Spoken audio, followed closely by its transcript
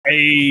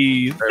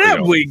Hey,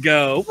 there we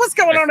go. What's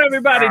going on,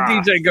 everybody?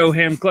 DJ Go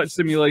Ham, Klutch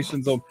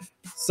Simulations on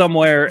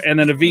somewhere, and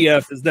then a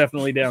VF is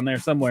definitely down there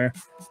somewhere.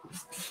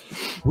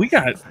 We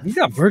got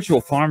Virtual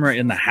Farmer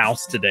in the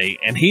house today,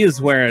 and he is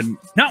wearing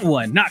not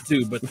one, not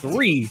two, but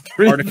three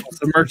articles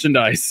of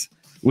merchandise.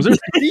 Was there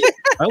three?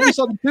 I only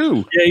saw the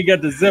two. Yeah, you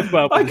got the zip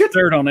up with the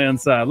shirt on the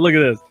inside. Look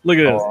at this. Look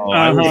at this.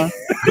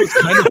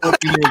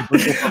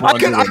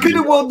 I could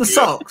have worn the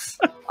socks.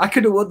 I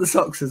could have worn the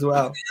socks as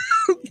well.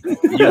 You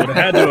would have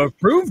had to have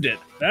proved it.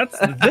 That's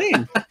the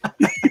thing.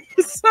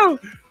 So,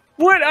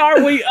 what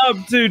are we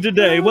up to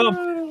today?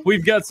 Well,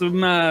 we've got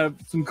some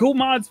cool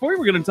mods for you.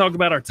 We're going to talk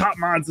about our top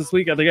mods this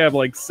week. I think I have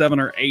like 7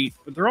 or 8,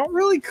 but they're all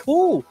really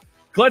cool.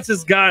 Klutch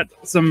has got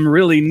some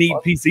really neat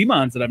PC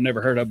mods that I've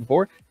never heard of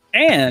before.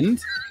 And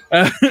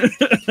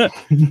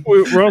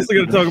we're also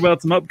going to talk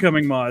about some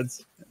upcoming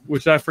mods,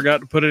 which I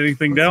forgot to put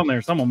anything down there.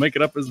 So I'm going to make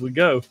it up as we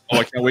go. Oh,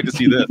 I can't wait to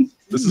see this.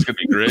 This is going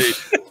to be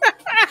great.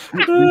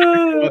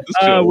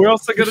 We're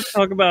also going to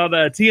talk about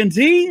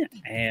TNT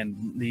and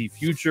the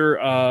future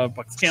of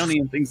Bucks County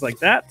and things like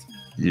that.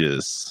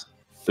 Yes.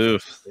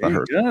 Oof, that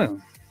hurt. Go.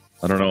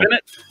 I don't know.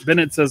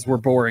 Bennett says we're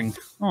boring.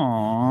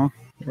 Aww.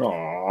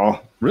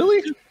 Aww.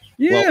 Really?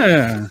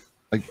 Yeah.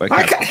 Well,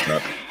 I can't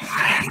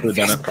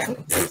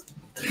that.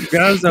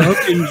 Guys, I hope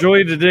you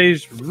enjoyed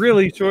today's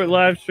really short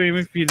live stream.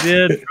 If you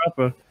did, drop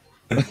a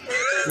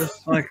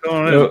just like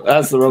on it. No,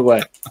 that's the wrong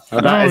way. I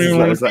don't even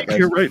want to be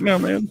here right now,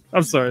 man.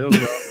 I'm sorry. That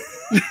was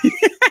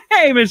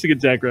hey, Michigan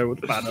Jack Red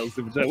with the $5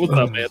 super chat. What's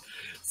up, man?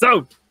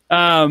 So,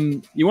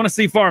 you want to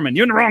see farming?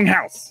 You're in the wrong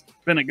house.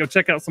 Bennett, go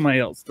check out somebody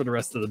else for the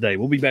rest of the day.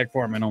 We'll be back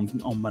farming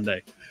on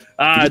Monday.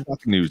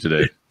 News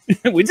today.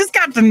 We just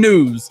got the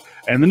news,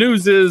 and the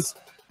news is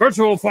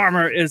Virtual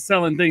Farmer is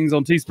selling things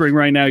on Teespring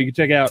right now. You can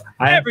check out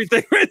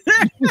everything right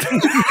there.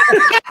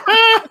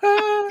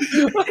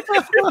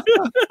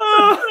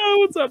 Oh,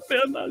 what's up,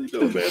 Ben? How you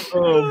doing, man?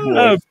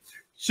 Oh, boy.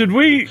 Should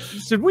we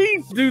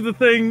do the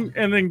thing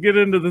and then get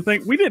into the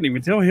thing? We didn't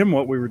even tell him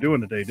what we were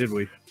doing today, did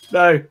we?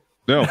 No.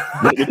 No.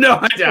 No,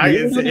 I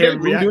didn't hear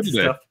him react to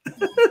stuff.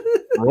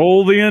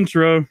 Roll the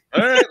intro.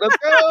 All right, let's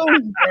go.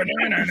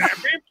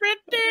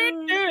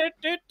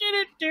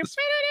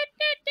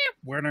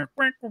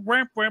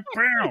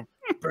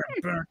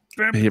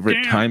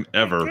 Favorite time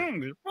ever.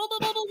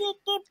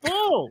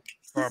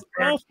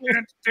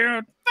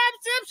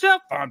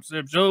 Farm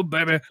Sim Show,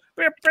 baby.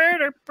 The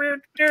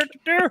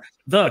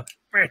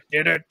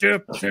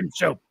Sim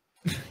Show.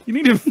 You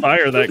need to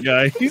fire that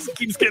guy. He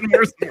keeps getting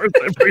worse and worse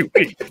every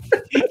week.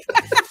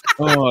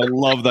 Oh, I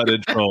love that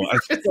intro.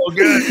 It's so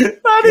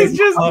good. That is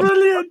just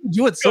brilliant.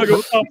 Do it so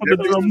good. Top of the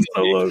drum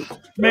solo.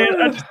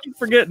 Man, I just keep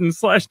forgetting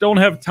 / don't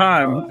have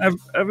time. I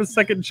have a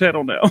second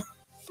channel now.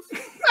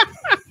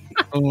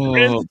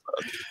 Oh.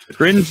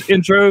 Cringe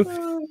intro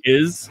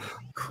is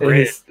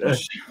cringe.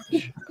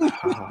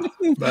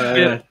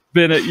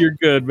 Bennett, you're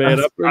good,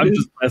 man. I'm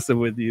just messing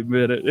with you,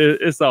 Bennett.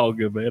 It's all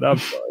good, man. I'm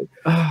sorry.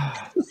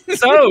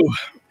 So,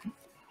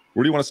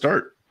 where do you want to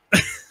start?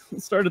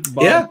 Let's start at the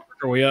bottom. Yeah. Work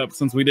our way up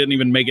since we didn't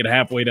even make it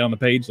halfway down the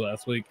page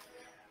last week.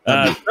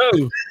 So,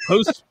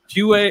 post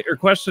QA or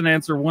question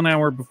answer 1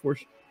 hour before.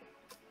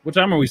 What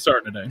time are we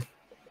starting today?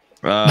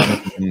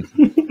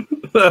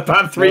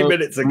 About 3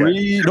 minutes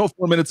ago.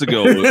 4 minutes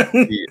ago.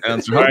 The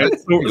answer. All right,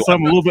 so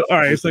I'm a little bit. All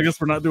right, so I guess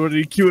we're not doing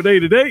any Q&A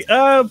today.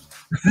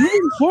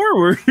 Moving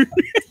forward, now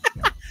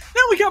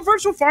we got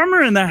Virtual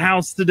Farmer in the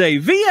house today.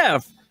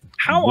 VF,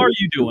 how are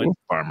you doing,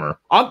 Farmer?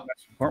 Part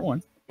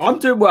 1. I'm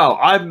doing well.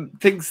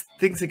 Things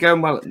are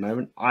going well at the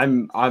moment.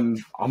 I'm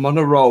on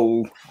a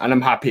roll, and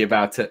I'm happy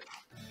about it.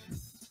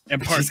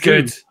 And part 2.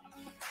 Good.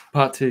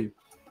 Part 2.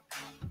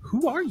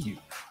 Who are you?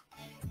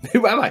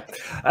 Who am I?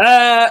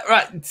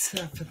 Right.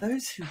 For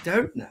those who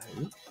don't know,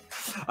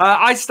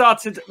 I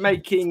started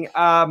making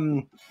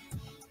farming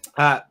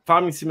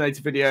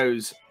simulator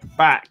videos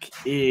back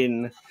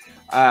in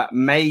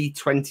May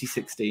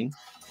 2016.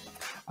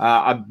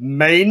 I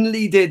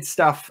mainly did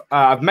stuff.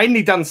 I've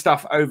mainly done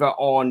stuff over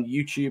on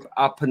YouTube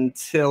up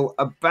until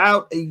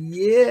about a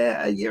year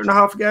and a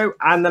half ago,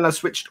 and then I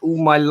switched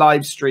all my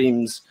live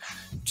streams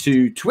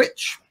to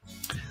Twitch.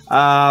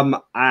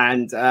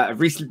 And I've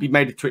recently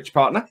made a Twitch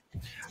partner.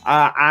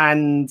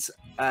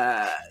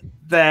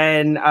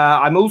 Then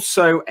I'm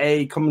also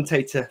a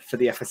commentator for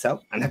the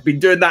FSL, and have been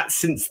doing that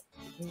since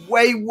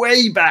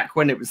way back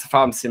when it was the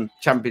Farm Sim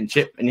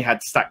Championship, and you had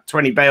to stack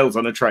 20 bales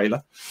on a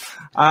trailer.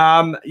 So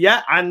I've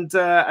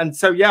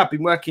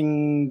been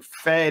working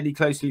fairly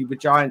closely with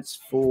Giants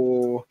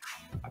for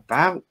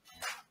about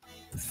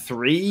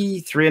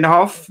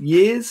 3.5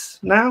 years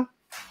now.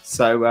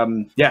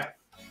 So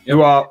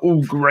you are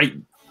all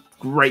great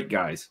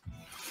guys.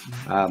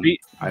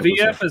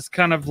 VF is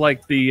kind of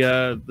like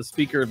the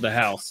Speaker of the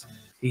House.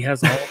 He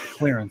has all the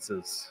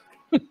clearances,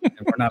 and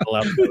we're not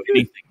allowed to know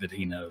anything that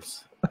he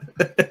knows.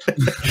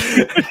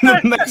 The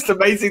most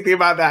amazing thing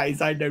about that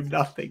is I know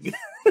nothing.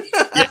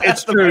 Yeah,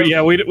 it's true.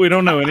 Yeah, we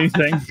don't know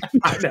anything.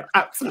 I know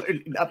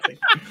absolutely nothing.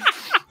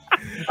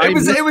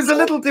 It was a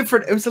little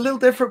different. It was a little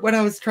different when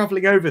I was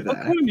traveling over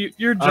there.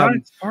 You're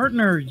Giants'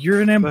 partner.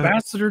 You're an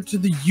ambassador to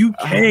the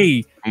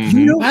UK.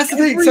 You know that's the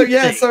thing. So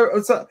yeah,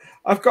 so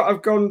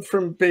I've gone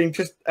from being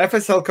just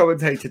FSL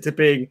commentator to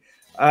being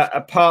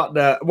a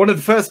partner, one of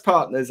the first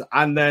partners,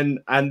 and then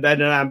an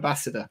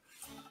ambassador.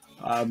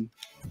 And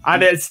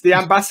it's the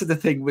ambassador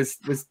thing was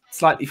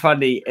slightly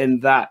funny in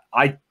that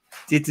I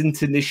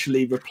didn't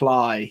initially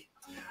reply,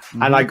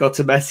 and I got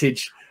a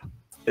message.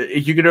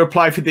 You're going to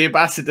apply for the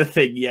ambassador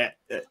thing yet?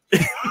 And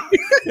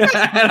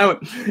I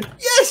went,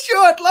 yes,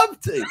 sure, I'd love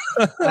to.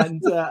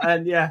 And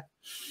yeah,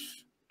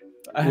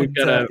 we've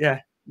got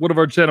one of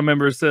our channel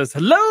members says,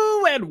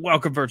 hello and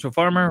welcome, Virtual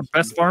Farmer,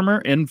 best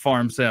farmer in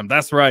Farm Sim.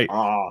 That's right.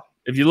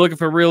 If you're looking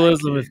for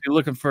realism, if you're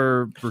looking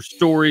for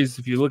stories,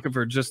 if you're looking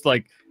for just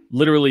like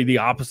literally the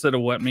opposite of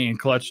what me and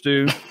Klutch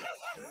do,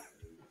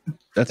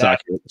 that's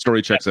accurate.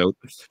 Story checks out.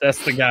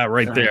 That's the guy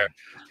right there.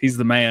 He's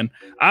the man.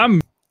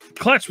 I'm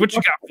Klutch, what you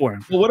got for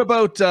him? Well, what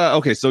about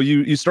okay, so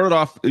you started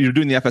off, you're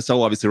doing the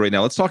FSL obviously right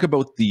now. Let's talk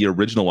about the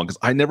original one, because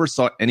I never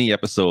saw any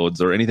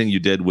episodes or anything you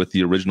did with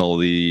the original,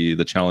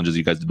 the challenges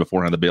you guys did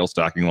beforehand, the bale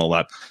stacking and all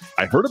that.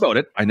 I heard about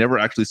it. I never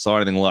actually saw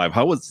anything live.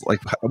 What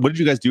did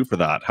you guys do for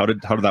that? How did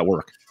that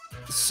work?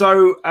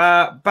 So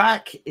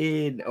back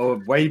in, or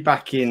way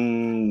back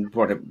in,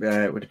 what it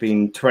would have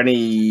been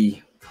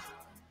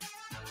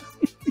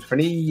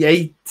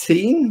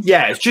 2018?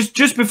 Yeah, it's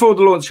just before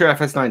the launch of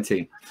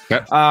FS19.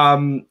 Okay.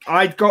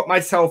 I'd got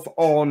myself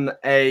on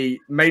a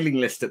mailing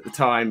list at the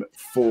time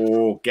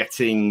for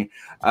getting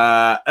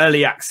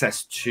early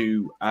access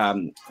to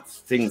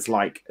things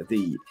like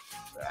the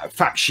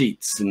fact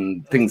sheets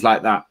and things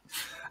like that.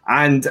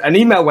 And an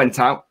email went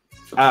out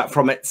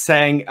from it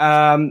saying,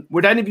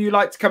 would any of you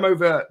like to come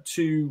over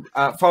to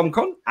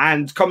FarmCon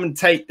and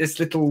commentate this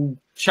little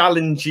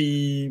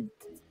challengey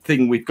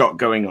thing we've got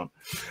going on?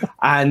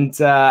 And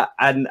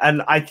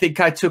I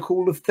think I took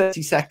all of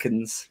 30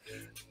 seconds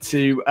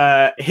to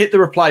hit the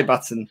reply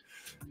button,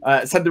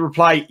 send the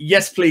reply,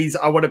 yes, please,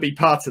 I want to be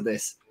part of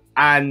this.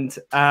 And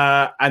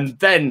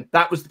then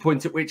that was the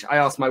point at which I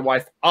asked my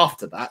wife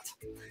after that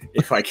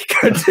if I could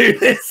go do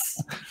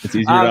this. It's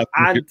easier to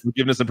ask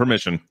forgiveness and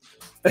permission.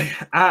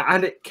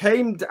 And it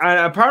came,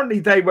 apparently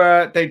they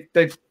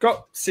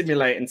got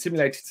Simulate, and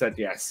Simulated said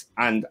yes.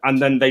 And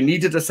then they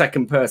needed a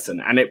second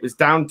person, and it was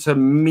down to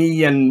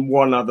me and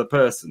one other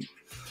person.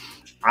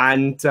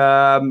 And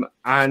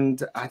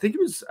I think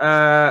it was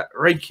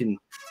Rakin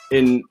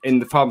in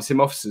the Farm Sim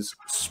offices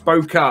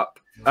spoke up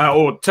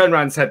or turned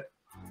around and said,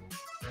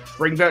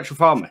 "Bring Virtual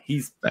Farmer.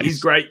 He's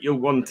great. You'll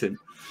want him."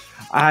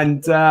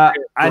 And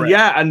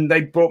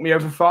they brought me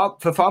over for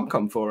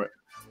FarmCon for it.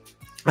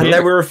 And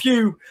there were a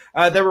few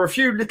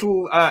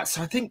little.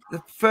 So I think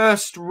the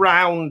first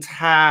round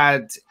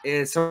had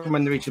somewhere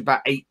in the region of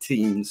about 8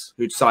 teams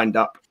who'd signed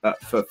up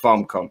for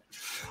FarmCon,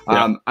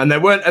 and there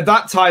weren't at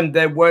that time.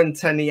 There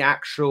weren't any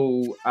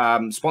actual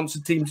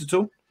sponsored teams at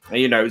all.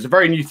 You know, it was a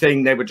very new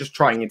thing. They were just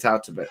trying it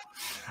out a bit.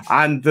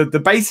 And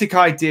the basic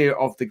idea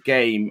of the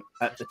game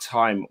at the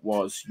time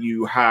was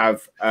you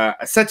have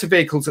a set of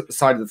vehicles at the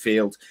side of the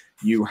field.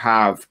 You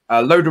have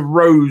a load of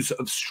rows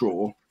of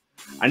straw.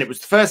 And it was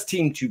the first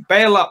team to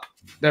bale up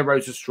their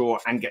rows of straw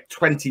and get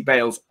 20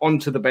 bales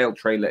onto the bale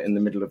trailer in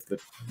the middle of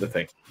the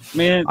thing.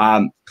 Man,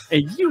 and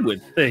you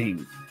would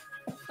think.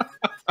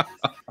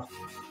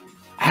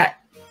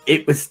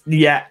 It was,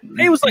 yeah.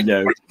 It was like,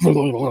 no.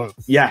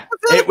 Yeah,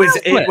 it was.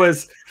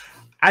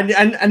 And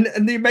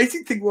the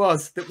amazing thing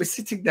was that we're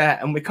sitting there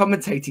and we're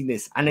commentating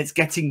this, and it's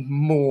getting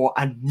more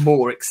and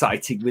more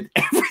exciting with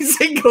every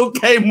single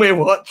game we're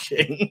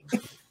watching.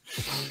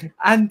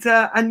 And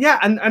they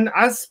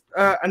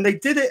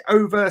did it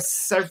over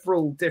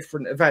several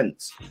different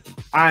events.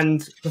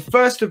 And the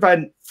first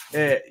event,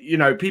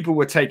 people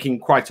were taking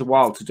quite a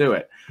while to do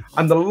it,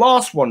 and the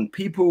last one,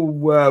 people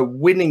were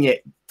winning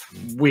it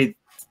with,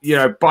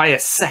 by a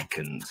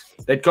second.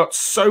 They'd got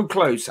so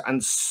close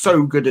and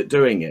so good at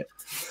doing it.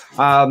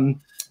 And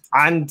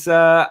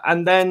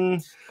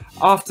then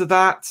after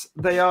that,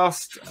 they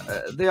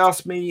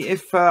asked me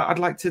if I'd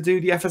like to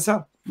do the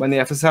FSL when the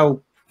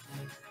FSL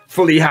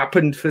fully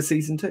happened for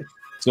season 2.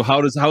 So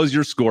how is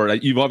your score?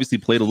 You've obviously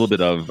played a little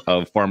bit of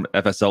Farm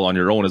FSL on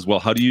your own as well.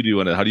 How do you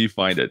do in it? How do you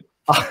find it?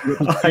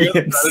 I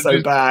am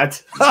so bad.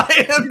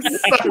 I am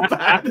so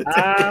bad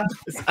at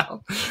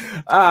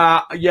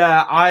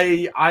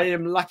I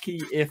am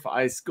lucky if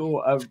I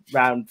score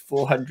around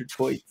 400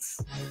 points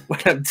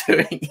when I'm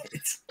doing it.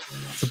 It's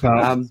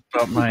about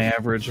my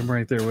average. I'm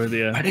right there with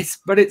you.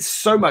 But it's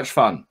so much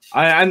fun.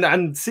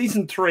 And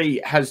season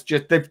 3 has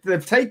just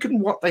they've taken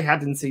what they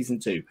had in season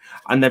 2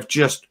 and they've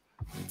just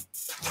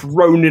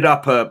thrown it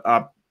up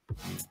a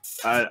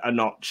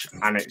notch,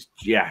 and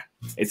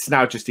it's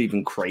now just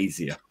even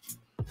crazier.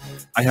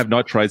 I have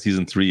not tried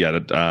season 3 yet.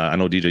 I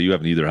know, DJ, you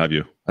haven't either, have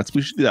you?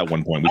 We should do that at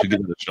one point. We should give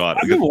it a shot.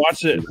 I've never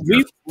watched it.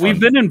 We've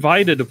been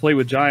invited to play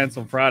with Giants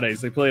on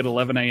Fridays. They play at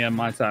 11 a.m.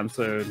 my time,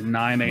 so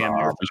 9 a.m.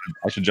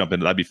 I should jump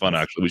into that. That'd be fun,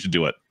 actually. We should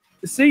do it.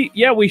 See,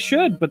 yeah, we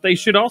should, but they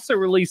should also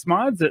release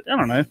mods that, I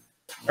don't know,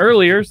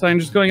 earlier, so I'm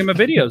just going to get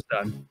my videos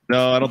done.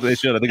 No, I don't think they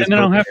should. I think And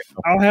it's then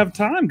I'll have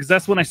time because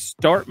that's when I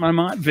start my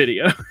mod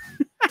video.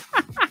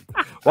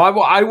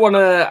 Well, I want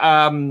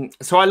to.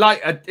 So I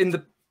like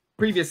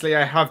previously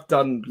I have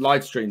done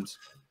live streams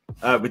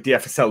with the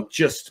FSL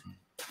just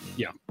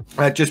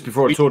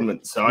before a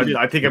tournament. So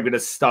I think I'm going to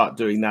start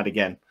doing that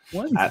again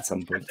at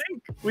some point. I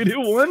think we do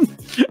one.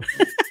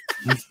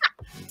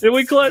 Did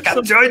we Klutch?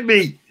 Come join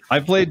me. I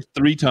played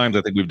 3 times.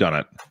 I think we've done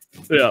it.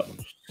 Yeah.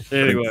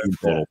 Anyway.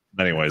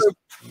 Anyways.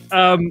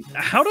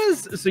 How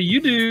does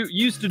you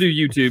used to do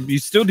YouTube, you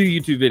still do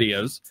YouTube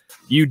videos,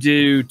 you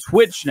do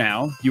Twitch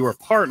now, you are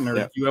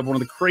partnered, you have one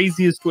of the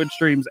craziest Twitch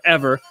streams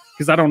ever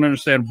because I don't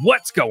understand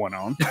what's going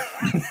on.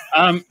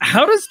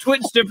 How does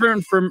Twitch differ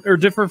from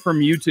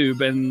YouTube?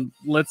 And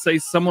let's say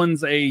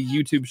someone's a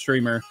YouTube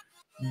streamer,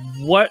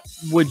 what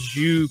would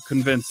you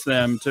convince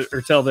them to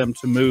or tell them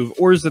to move,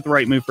 or is it the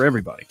right move for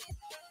everybody?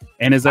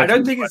 And is that I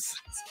don't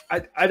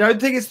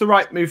think it's the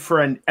right move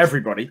for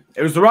everybody.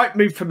 It was the right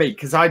move for me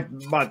because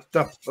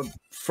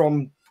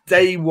from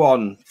day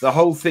one, the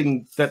whole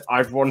thing that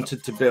I've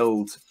wanted to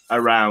build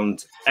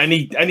around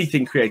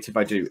anything creative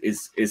I do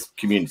is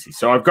community.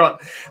 So I've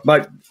got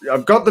the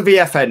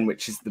VFN,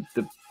 which is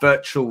the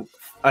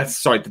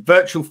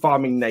virtual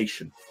farming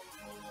nation.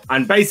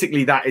 And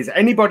basically that is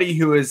anybody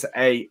who is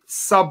a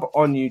sub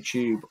on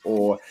YouTube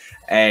or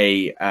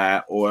a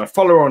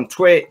follower on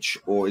Twitch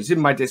or is in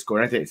my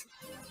Discord, I think it's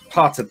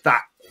part of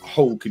that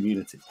whole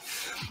community.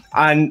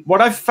 And what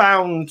I've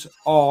found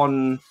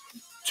on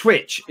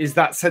Twitch is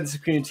that sense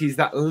of community is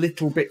that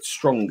little bit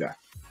stronger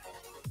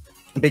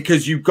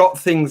because you've got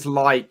things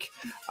like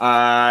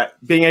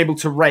being able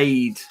to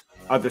raid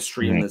other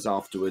streamers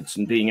afterwards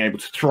and being able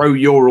to throw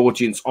your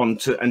audience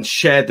onto and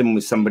share them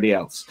with somebody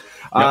else.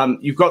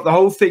 You've got the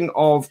whole thing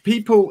of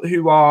people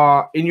who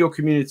are in your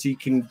community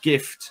can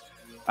gift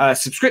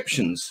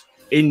subscriptions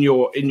in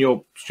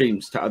your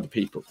streams to other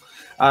people.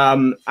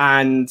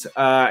 And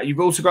you've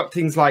also got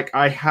things like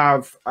I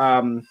have,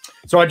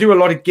 so I do a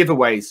lot of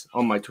giveaways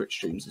on my Twitch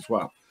streams as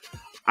well.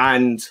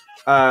 And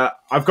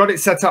I've got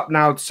it set up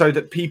now so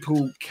that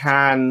people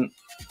can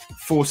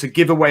force a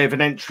giveaway of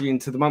an entry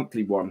into the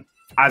monthly one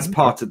as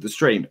part of the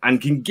stream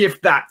and can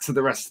gift that to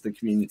the rest of the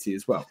community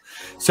as well.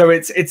 So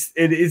it is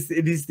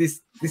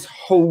this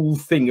whole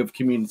thing of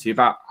community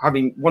about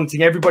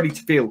wanting everybody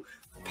to feel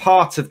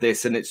part of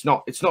this, and it's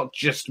not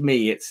just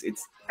me, it's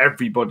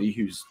everybody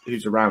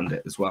who's around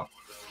it as well.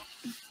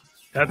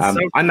 That's so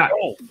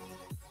cool.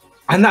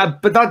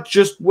 But that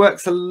just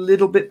works a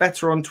little bit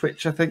better on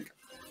Twitch, I think.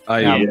 I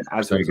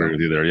agree with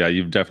you there. Yeah,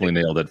 you've definitely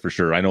nailed it for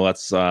sure. I know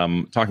that's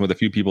talking with a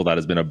few people that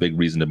has been a big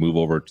reason to move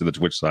over to the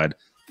Twitch side.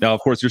 Now,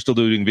 of course, you're still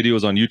doing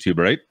videos on YouTube,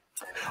 right?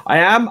 I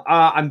am.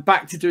 I'm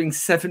back to doing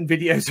 7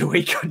 videos a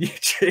week on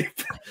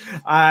YouTube,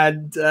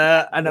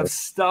 and I've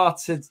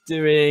started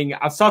doing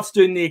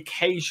the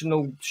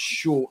occasional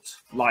short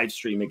live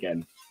stream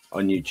again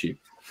on YouTube.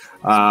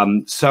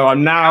 So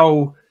I'm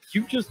now.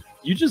 You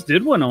just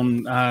did one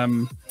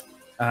on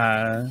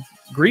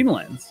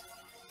Greenlands.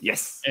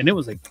 Yes, and it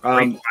was a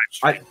great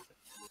watch.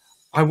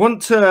 I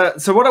want to.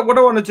 So what I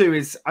want to do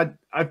is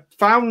I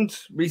found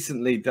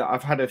recently that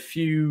I've had a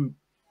few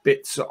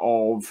bits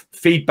of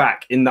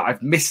feedback in that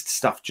I've missed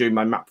stuff during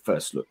my map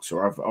first looks,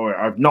 or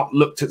I've not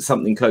looked at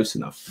something close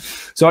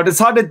enough. So I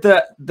decided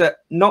that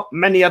not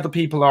many other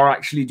people are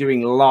actually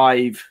doing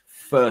live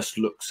first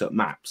looks at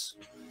maps.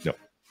 Yep.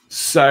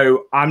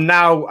 So I'm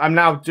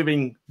now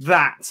doing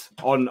that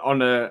on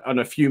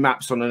a few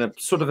maps on a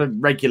sort of a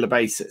regular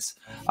basis.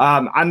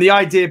 And the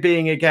idea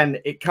being, again,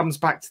 it comes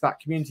back to that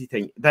community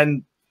thing.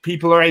 Then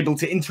people are able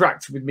to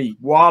interact with me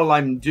while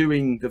I'm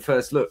doing the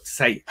first look, to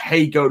say,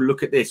 hey, go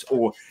look at this,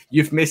 or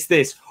you've missed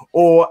this,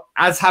 or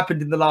as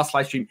happened in the last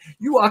live stream,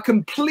 you are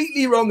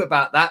completely wrong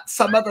about that.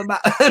 Some other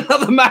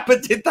another mapper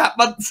did that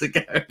months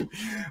ago,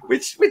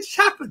 which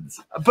happens.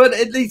 But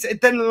at least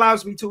it then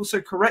allows me to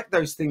also correct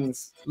those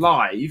things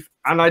live,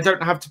 and I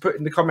don't have to put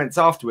in the comments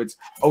afterwards,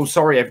 oh,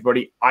 sorry,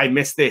 everybody, I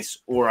missed this,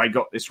 or I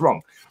got this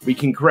wrong. We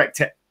can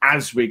correct it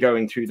as we're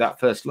going through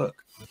that first look.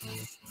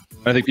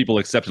 I think people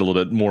accept it a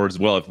little bit more as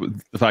well. If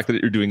the fact that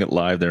you're doing it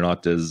live, they're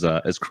not as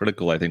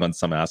critical, I think, on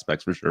some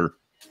aspects for sure.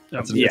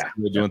 That's a way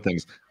of doing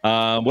things.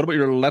 What about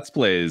your Let's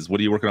Plays?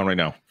 What are you working on right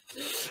now?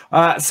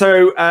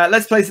 So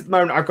Let's Plays at the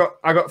moment,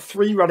 I've got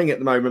 3 running at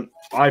the moment.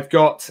 I've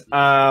got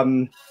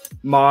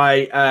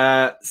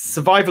my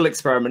survival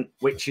experiment,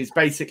 which is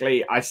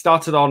basically I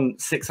started on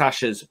 6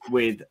 hashes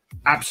with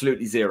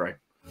absolutely 0.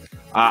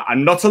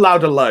 I'm not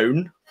allowed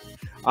alone.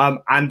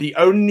 And the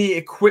only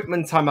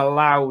equipment I'm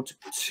allowed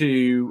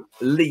to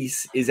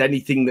lease is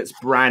anything that's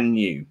brand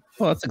new.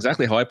 Well, that's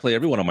exactly how I play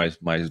every one of my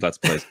Let's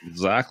Plays.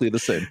 Exactly the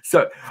same.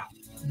 So,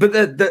 but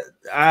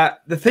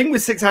the thing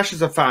with 6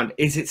 hashes I've found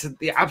is it's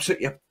the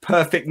absolutely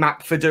perfect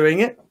map for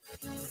doing it.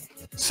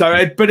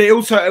 So, but it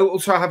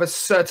also have a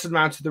certain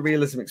amount of the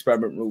realism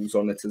experiment rules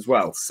on it as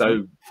well.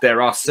 So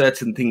there are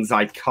certain things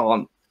I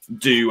can't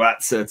do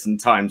at certain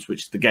times,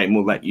 which the game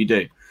will let you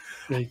do.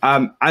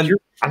 And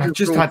I've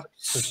just had a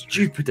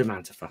stupid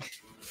amount of fun.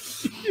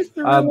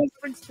 They're almost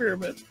an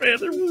experiment. Man,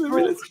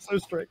 they're so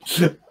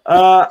strict.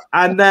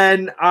 And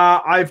then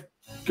I've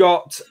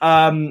got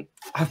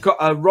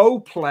a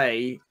role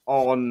play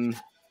on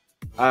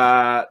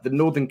the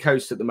Northern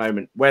Coast at the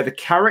moment, where the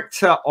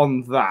character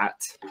on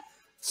that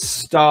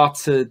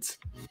started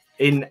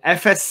in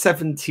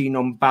FS17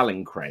 on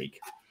Ballincraig.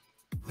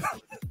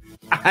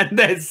 And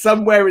there's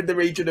somewhere in the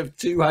region of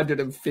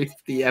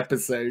 250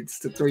 episodes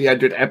to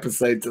 300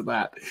 episodes of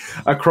that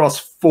across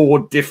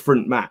 4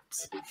 different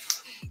maps.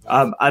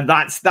 And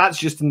that's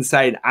just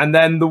insane. And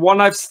then the one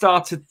I've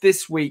started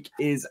this week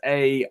is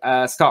a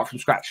start from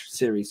scratch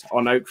series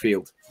on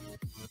Oakfield,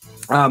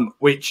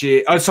 which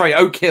is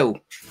Oak Hill,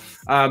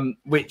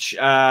 which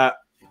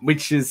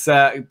is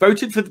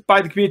voted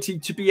by the community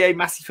to be a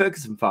Massey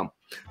Ferguson farm.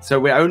 So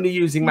we're only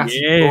using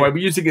we're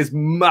using as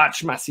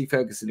much Massey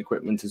Ferguson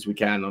equipment as we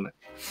can on it,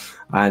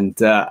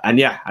 and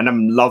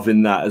I'm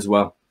loving that as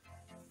well.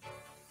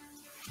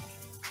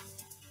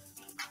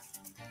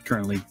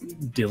 Currently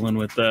dealing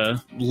with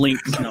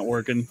links not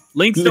working.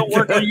 Links don't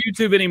work on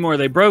YouTube anymore.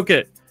 They broke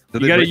it.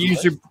 You gotta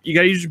use your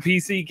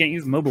PC. You can't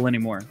use mobile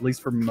anymore. At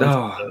least for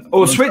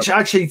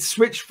most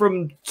switch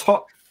from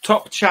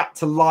top chat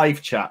to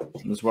live chat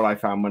was what I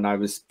found when I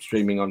was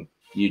streaming on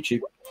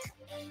YouTube.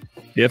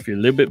 If you're a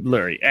little bit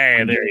blurry.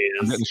 Hey, there he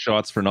I'm is. getting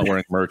shots for not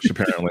wearing merch,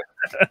 apparently.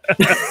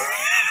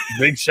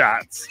 Big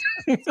shots.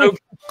 So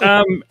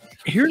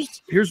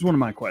here's one of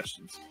my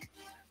questions.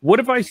 What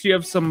advice do you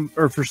have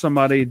for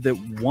somebody that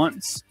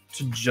wants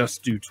to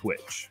just do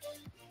Twitch?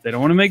 They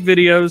don't want to make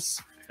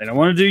videos. They don't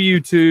want to do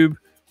YouTube.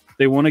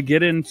 They want to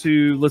get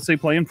into, let's say,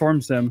 playing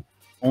Farm Sim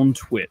on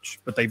Twitch,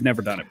 but they've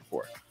never done it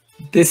before.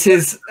 This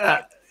is,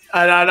 and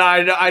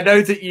I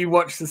know that you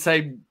watch the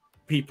same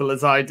people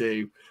as I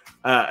do.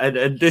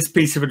 And this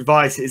piece of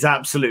advice is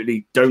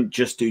absolutely don't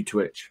just do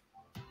Twitch.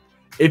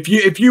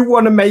 If you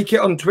want to make it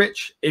on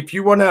Twitch, if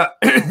you want to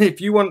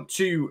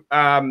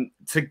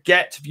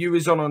get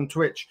viewers on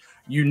Twitch,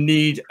 you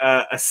need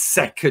a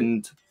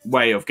second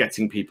way of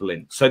getting people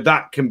in. So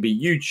that can be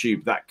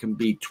YouTube, that can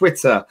be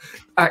Twitter,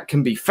 that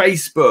can be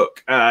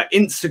Facebook,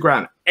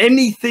 Instagram,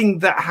 anything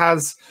that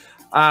has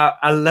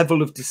a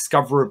level of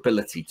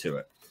discoverability to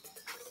it.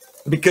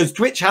 Because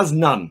Twitch has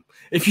none.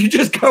 If you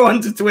just go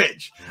onto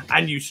Twitch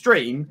and you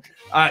stream,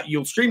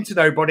 you'll stream to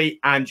nobody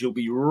and you'll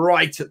be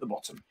right at the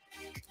bottom,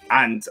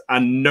 and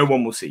no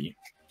one will see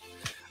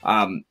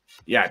you.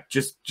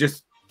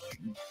 Just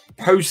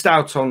post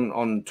out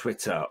on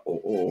Twitter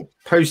or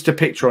post a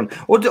picture on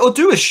or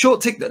do a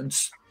short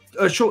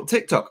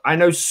TikTok. I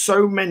know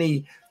so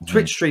many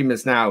Twitch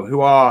streamers now who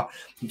are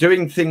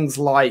doing things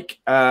like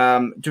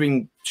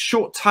doing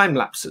short time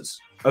lapses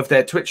of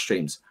their Twitch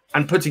streams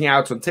and putting it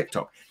out on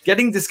TikTok,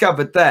 getting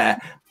discovered there,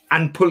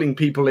 and pulling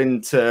people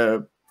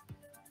into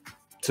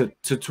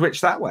to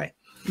Twitch that way.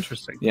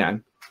 Interesting. Yeah.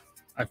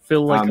 I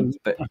feel like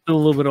I feel a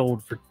little bit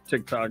old for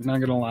TikTok, not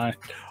gonna lie.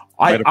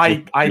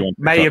 I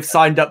may have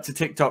signed up to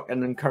TikTok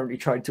and then currently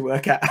trying to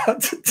work out how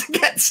to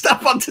get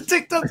stuff onto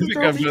TikTok.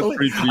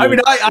 I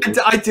mean,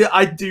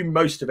 I do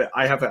most of it.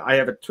 I have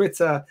a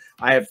Twitter,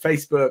 I have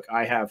Facebook,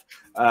 I have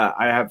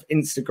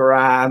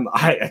Instagram, I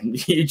have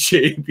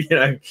YouTube. You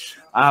know,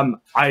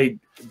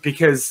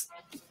 because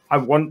I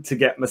want to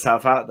get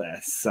myself out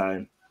there.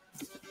 So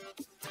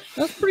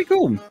that's pretty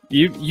cool.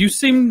 You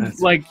seem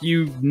like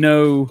you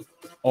know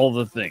all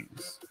the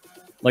things.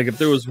 Like if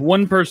there was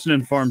one person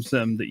in Farm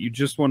Sim that you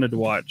just wanted to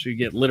watch, you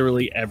get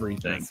literally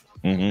everything.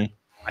 Mm-hmm.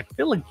 I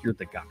feel like you're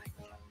the guy.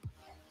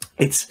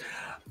 It's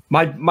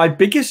my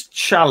biggest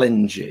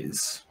challenge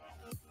is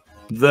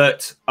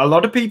that a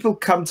lot of people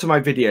come to my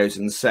videos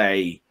and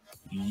say,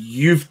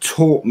 "You've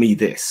taught me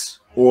this,"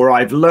 or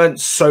 "I've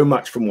learned so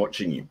much from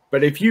watching you."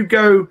 But if you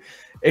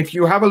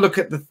have a look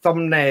at the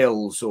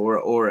thumbnails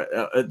or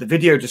the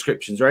video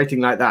descriptions or anything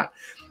like that,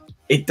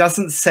 it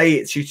doesn't say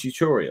it's your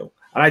tutorial.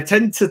 And I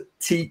tend to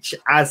teach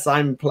as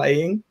I'm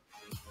playing.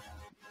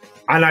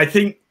 And I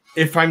think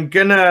if I'm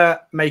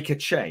gonna make a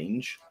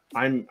change,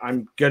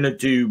 I'm gonna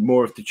do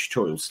more of the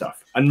tutorial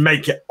stuff and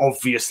make it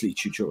obviously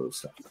tutorial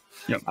stuff.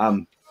 Yep.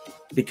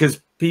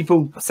 Because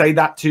people say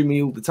that to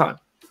me all the time,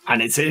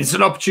 and it's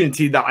an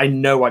opportunity that I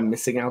know I'm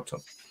missing out on.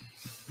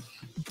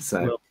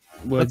 So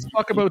let's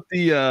talk about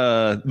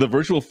the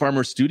virtual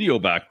farmer studio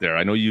back there.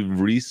 I know you've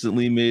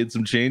recently made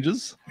some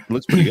changes. It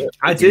looks pretty good.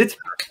 I did.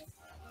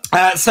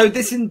 So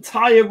this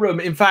entire room,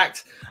 in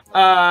fact,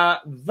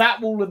 that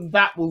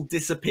wall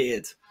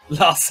disappeared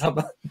last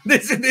summer.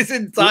 This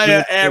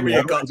entire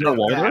area got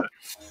knocked out.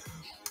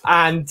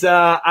 And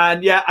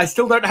yeah, I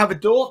still don't have a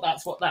door.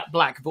 That's what that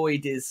black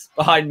void is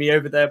behind me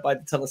over there by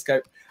the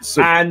telescope.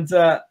 So,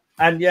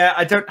 and yeah,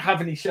 I don't have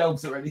any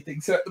shelves or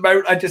anything. So at the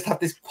moment, I just have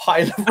this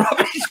pile of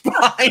rubbish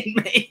behind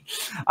me.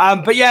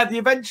 But yeah, the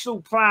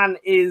eventual plan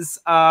is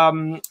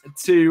to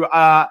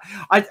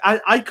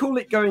I call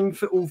it going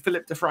for all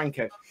Philip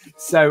DeFranco.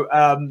 So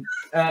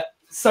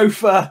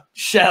sofa,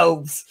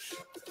 shelves,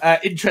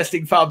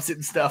 interesting farm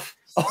sim stuff.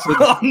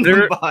 So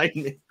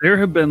there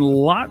have been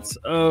lots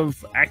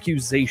of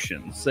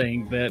accusations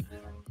saying that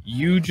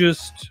you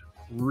just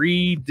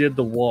redid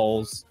the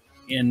walls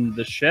in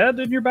the shed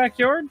in your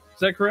backyard. Is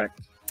that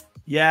correct?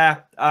 Yeah,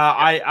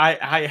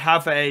 I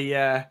have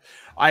a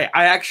I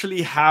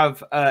actually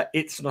have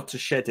it's not a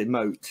shed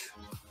emote.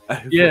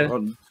 Yeah,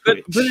 on but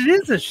Twitch.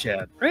 it is a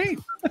shed, right?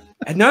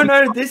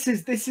 No, this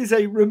is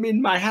a room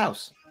in my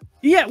house.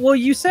 Yeah, well,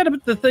 you said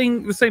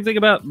the same thing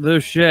about the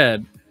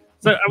shed,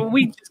 so I mean,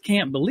 we just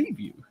can't believe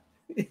you.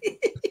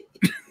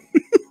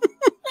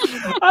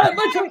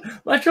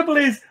 My trouble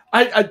is,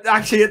 I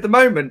actually at the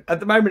moment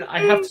I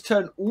have to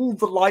turn all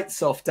the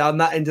lights off down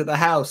that end of the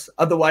house.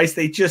 Otherwise,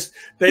 I just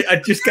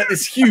get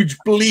this huge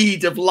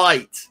bleed of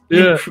light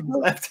from the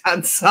left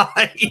hand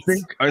side.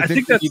 I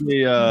think that's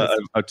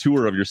a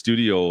tour of your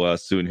studio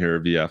soon here,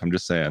 VF. I'm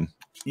just saying.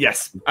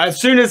 Yes, as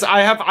soon as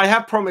I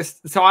have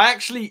promised. So I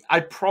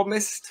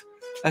promised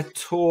a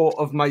tour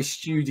of my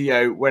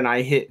studio when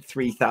I hit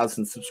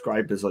 3,000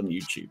 subscribers on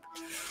YouTube.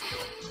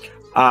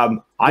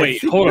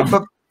 Wait, hold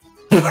on.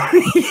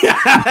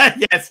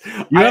 Yes,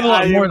 you have a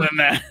lot more than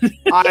that.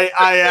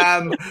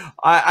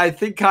 I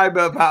think I'm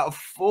about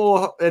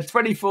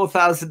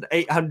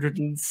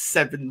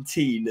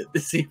 24,817 at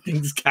this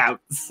evening's count.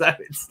 So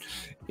it's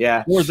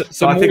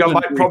So I think I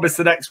might promise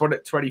the next one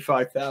at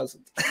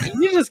 25,000.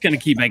 You're just gonna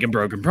keep making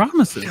broken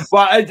promises.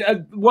 Well,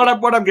 what I'm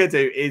gonna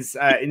do is,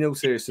 in all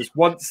seriousness,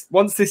 once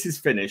this is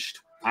finished.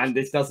 And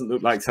this doesn't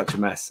look like such a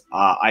mess.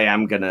 I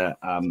am gonna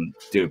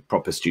do a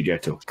proper studio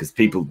tour because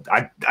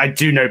I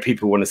do know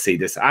people want to see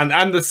this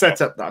and the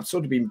setup that I've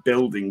sort of been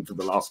building for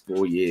the last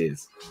 4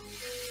 years.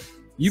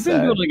 You've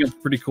been building a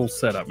pretty cool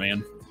setup,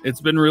 man. It's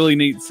been really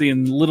neat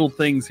seeing little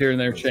things here and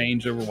there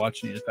change over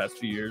watching you the past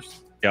few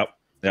years. Yep,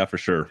 yeah, for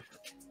sure.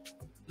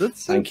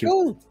 That's so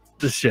cool.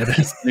 The shed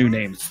has new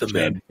names. The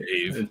Man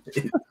Cave.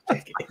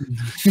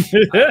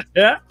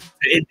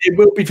 It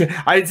will be.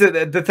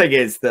 The thing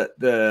is that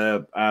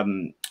the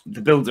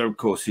builder, of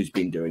course, who's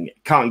been doing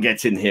it, can't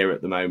get in here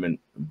at the moment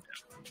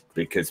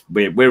because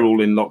we're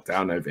all in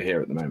lockdown over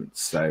here at the moment.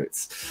 So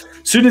it's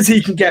as soon as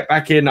he can get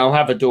back in, I'll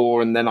have a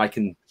door, and then I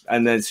can.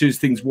 And then as soon as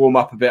things warm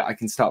up a bit, I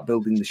can start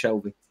building the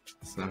shelving.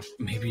 So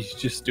maybe you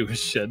just do a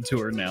shed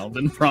tour now,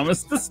 then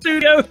promise the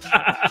studio.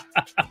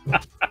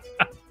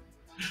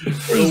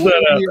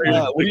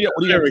 What do you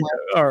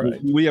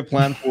have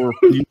planned for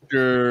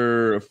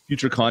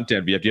future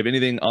content? Do you have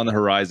anything on the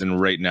horizon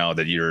right now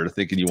that you're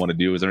thinking you want to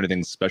do? Is there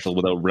anything special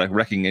without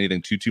wrecking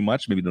anything too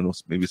much?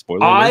 Maybe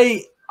spoiler.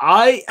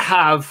 I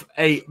have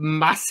a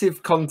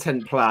massive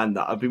content plan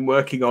that I've been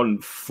working on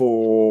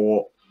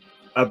for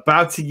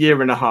about a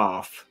year and a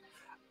half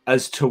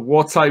as to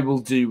what I will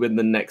do when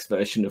the next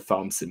version of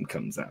Farm Sim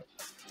comes out.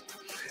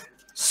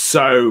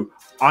 So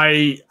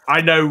I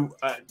know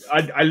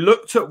I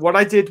looked at what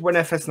I did when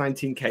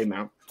FS19 came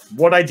out,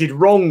 what I did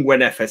wrong when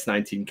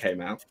FS19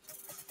 came out,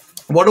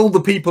 what all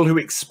the people who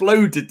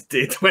exploded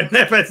did when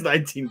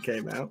FS19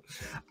 came out,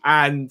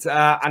 and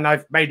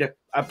I've made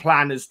a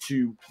plan as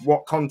to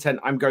what content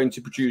I'm going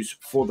to produce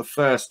for the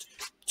first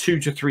 2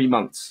 to 3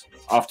 months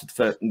after the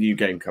first new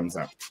game comes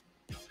out.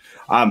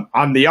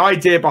 And the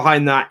idea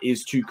behind that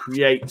is to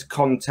create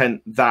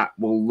content that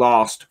will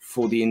last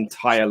for the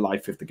entire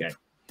life of the game.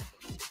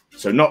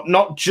 So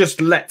not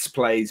just Let's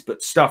Plays,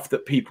 but stuff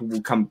that people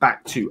will come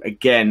back to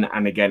again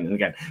and again and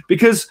again.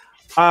 Because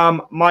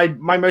my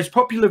most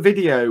popular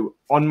video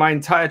on my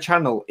entire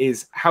channel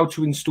is how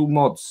to install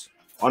mods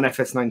on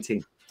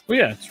FS19. Well,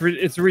 yeah,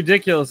 it's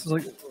ridiculous. It's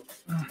like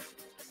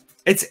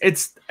it's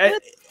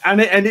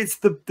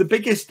the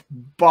biggest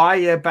by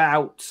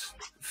about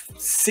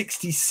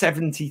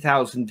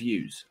 60,000-70,000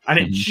 views, and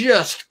it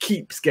just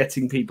keeps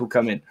getting people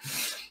coming.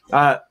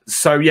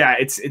 So yeah,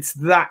 it's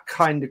that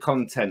kind of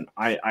content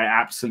I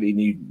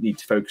absolutely need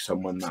to focus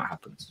on when that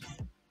happens.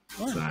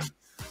 So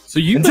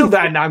until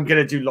then, I'm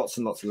going to do lots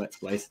and lots of Let's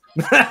Plays.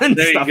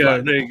 There you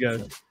go. There you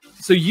go.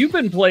 So you've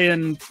been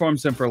playing Farm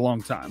Sim for a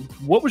long time.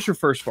 What was your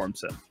first Farm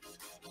Sim?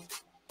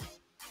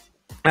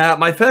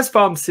 My first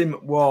Farm Sim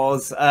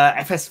was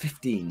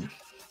FS15.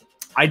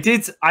 I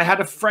had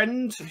a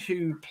friend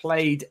who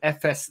played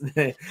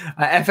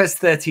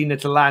FS13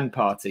 at a LAN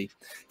party.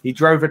 He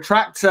drove a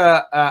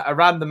tractor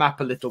around the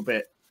map a little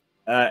bit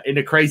in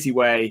a crazy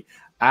way,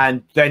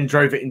 and then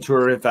drove it into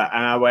a river.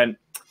 And I went,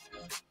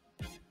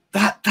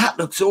 that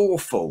looks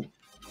awful.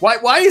 Why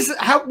are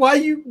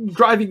you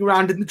driving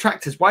around in the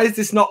tractors? Why is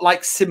this not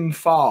like Sim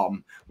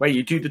Farm, where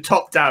you do the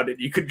top down and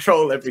you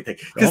control everything?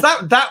 Because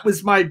that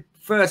was my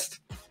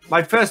first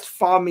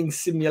farming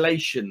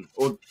simulation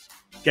or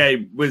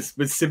game was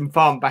Sim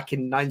Farm back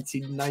in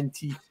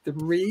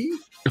 1993.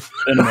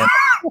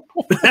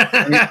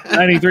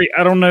 93.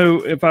 I don't know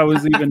if I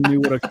was even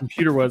knew what a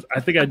computer was. I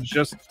think I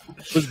just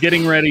was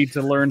getting ready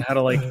to learn how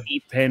to like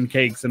eat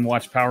pancakes and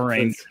watch Power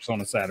Rangers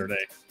on a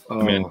Saturday.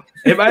 I mean,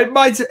 it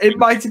might have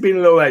been a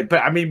little late,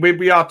 but I mean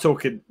we are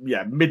talking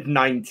mid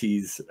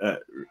 90s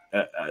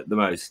at the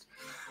most.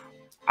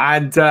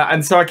 And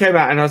so I came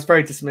out and I was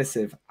very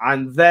dismissive.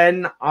 And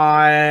then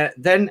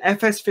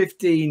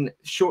FS15,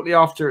 shortly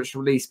after its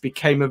release,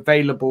 became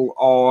available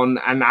on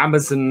an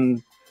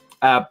Amazon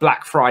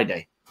Black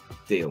Friday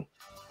deal.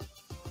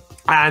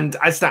 And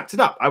I snapped it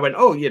up. I went,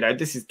 oh,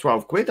 this is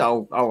 12 quid.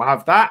 I'll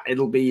have that.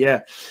 It'll be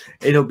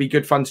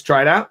good fun to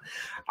try it out.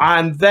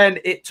 And then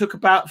it took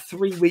about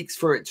 3 weeks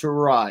for it to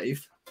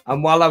arrive.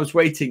 And while I was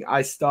waiting,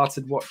 I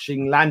started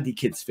watching Landy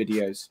Kids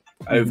videos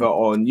over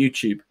on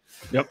YouTube.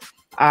 Yep.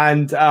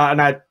 And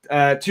I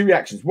had 2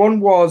 reactions. One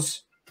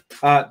was,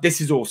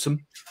 this is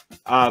awesome.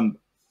 And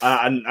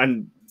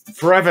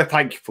forever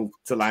thankful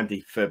to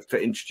Landy for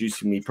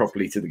introducing me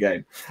properly to the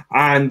game.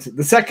 And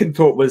the second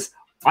thought was,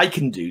 I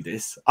can do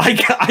this. I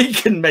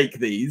can make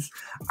these,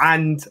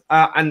 and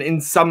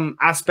in some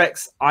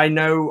aspects, I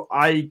know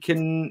I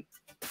can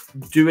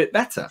do it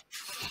better.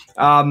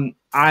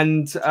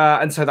 And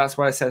so that's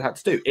what I set out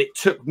to do. It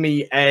took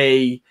me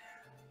a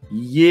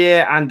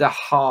year and a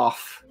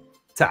half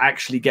to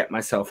actually get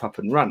myself up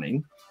and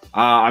running.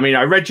 I mean,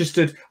 I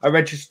registered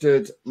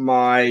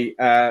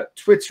my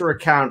Twitter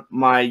account,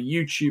 my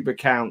YouTube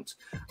account,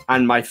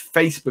 and my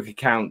Facebook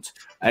account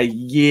a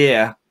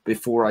year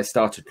before I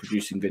started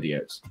producing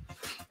videos.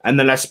 And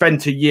then I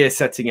spent a year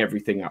setting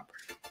everything up.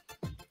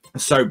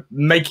 So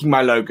making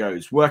my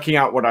logos, working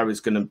out what I was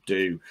going to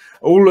do,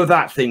 all of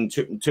that thing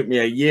took me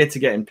a year to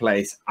get in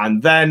place.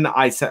 And then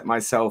I set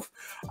myself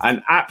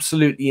an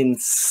absolutely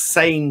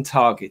insane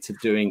target of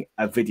doing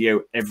a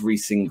video every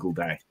single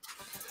day.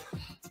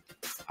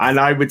 And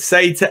I would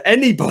say to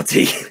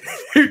anybody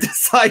who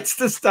decides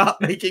to start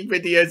making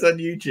videos on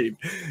YouTube,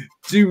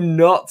 do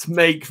not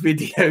make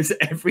videos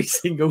every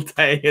single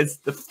day as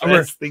the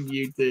first thing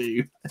you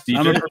do.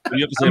 I'm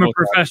a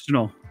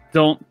professional.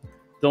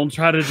 Don't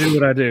try to do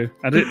what I do.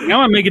 Now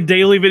I'm making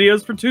daily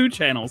videos for 2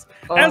 channels,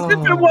 as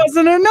if it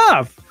wasn't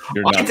enough.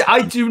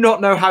 I do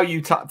not know how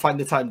you find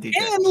the time, DJ.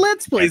 And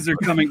Let's Plays are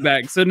coming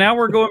back. So now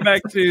we're going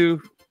back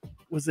to,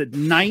 was it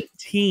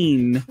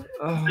 19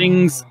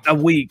 things a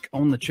week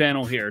on the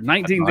channel here?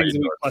 19 things a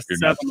week plus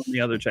 7 on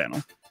the other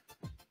channel.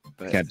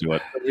 Can't do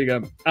it. There you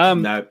go.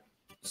 No.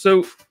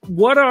 So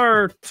what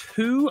are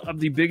 2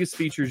 of the biggest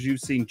features you've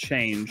seen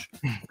change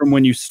from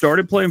when you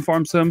started playing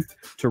Farm Sim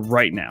to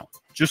right now?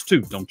 Just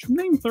 2. Don't you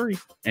name 3.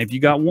 And if you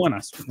got 1,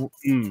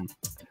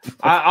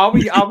 Are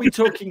we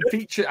talking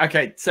features?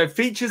 Okay, so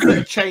features that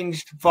are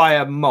changed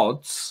via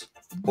mods,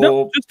 or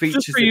no,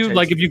 features just for you.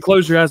 Like if you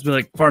close your eyes, be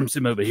like Farm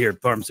Sim over here,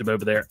 Farm Sim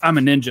over there. I'm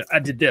a ninja. I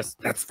did this.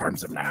 That's Farm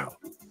Sim now.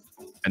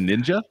 A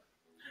ninja?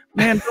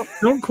 Man,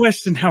 don't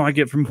question how I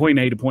get from point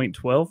A to point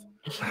 12.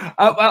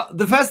 Well,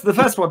 the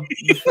first one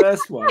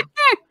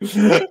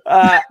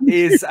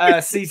is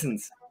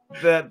seasons.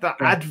 The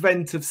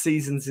advent of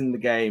seasons in the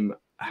game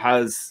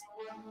has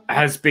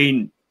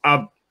been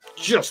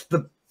just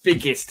the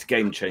biggest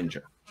game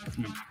changer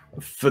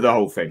for the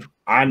whole thing,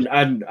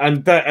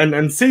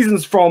 and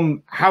seasons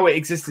from how it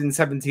existed in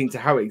 17 to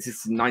how it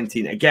exists in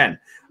 19, again,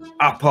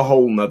 up a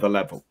whole nother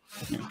level.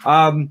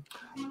 I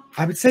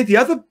would say the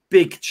other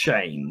big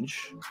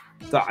change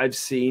that I've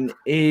seen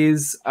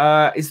is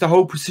the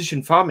whole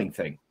precision farming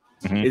thing.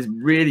 Is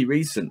really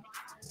recent.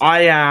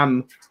 I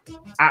am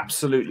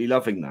absolutely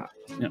loving that.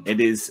 Yeah. It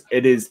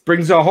is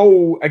brings a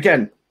whole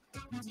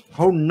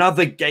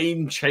nother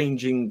game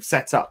changing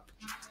setup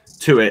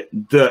to it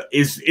that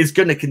is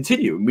going to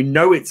continue, and we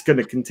know it's going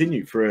to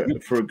continue for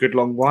a good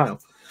long while.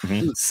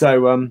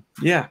 So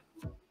yeah,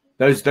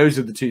 those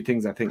are the 2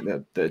 things I think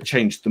that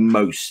changed the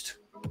most.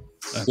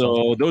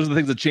 So those are the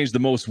things that changed the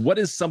most. What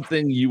is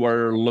something you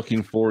are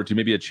looking forward to?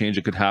 Maybe a change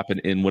that could happen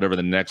in whatever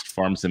the next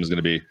Farm Sim is going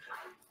to be.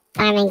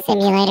 Farming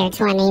Simulator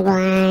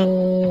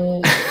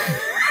 21.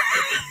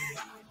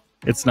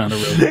 It's not a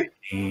real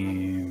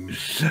game.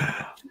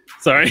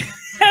 Sorry.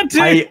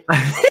 I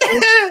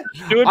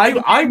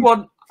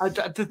want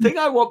the thing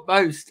I want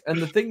most,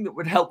 and the thing that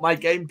would help my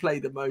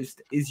gameplay the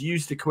most, is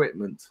used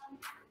equipment.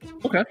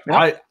 Okay.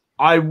 Yeah.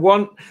 I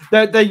want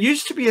there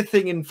used to be a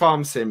thing in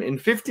Farm Sim in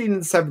 15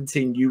 and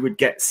 17. You would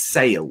get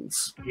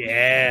sales,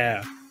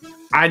 yeah,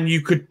 and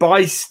you could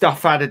buy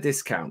stuff at a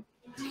discount.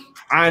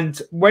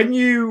 And when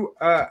you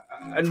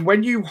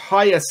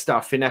hire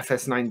stuff in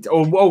FS19,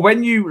 or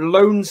when you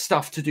loan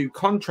stuff to do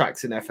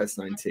contracts in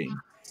FS19,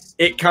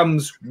 it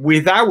comes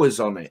with hours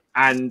on it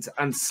and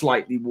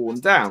slightly worn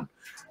down.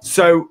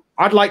 So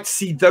I'd like to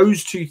see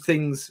those 2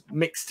 things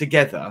mixed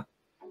together,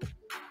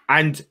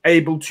 and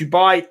able to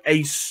buy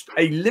a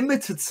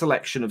limited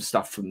selection of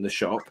stuff from the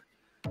shop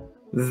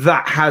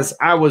that has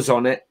hours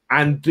on it,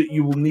 and that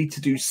you will need to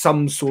do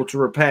some sort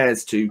of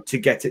repairs to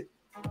get it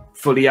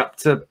fully up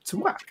to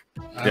whack.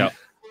 Yeah.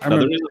 Now,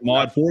 there is a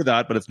mod for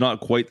that, but it's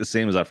not quite the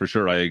same as that, for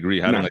sure. I agree.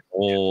 Having like a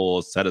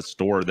whole set of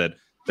store that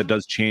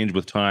does change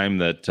with time,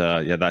 that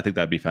I think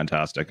that'd be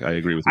fantastic. I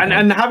agree with you.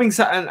 And having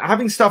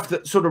stuff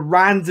that sort of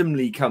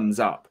randomly comes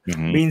up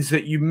means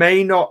that you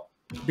may not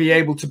be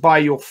able to buy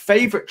your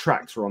favorite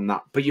tractor on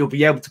that, but you'll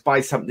be able to buy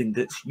something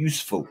that's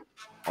useful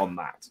on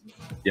that.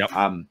 Yep.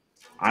 And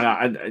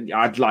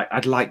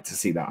I'd like to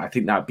see that. I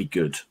think that'd be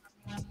good.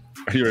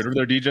 Are you over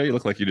there, DJ? You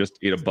look like you just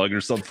ate a bug or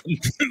something.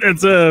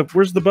 It's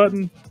where's the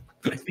button?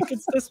 I think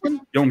it's this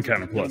one. Yom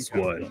kind of plus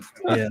what?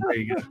 Yeah, there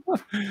you go.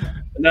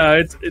 No,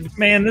 it's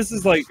man. This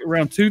is like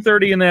around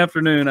 2:30 in the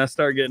afternoon. I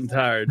start getting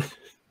tired.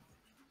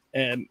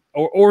 and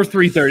or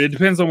 3:30. It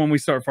depends on when we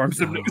start Farm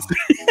Sim News.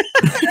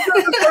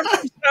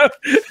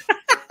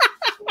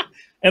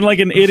 And like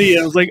an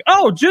idiot, I was like,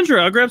 "Oh, ginger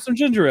ale! I'll grab some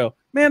ginger ale."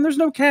 Man, there's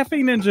no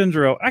caffeine in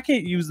ginger ale. I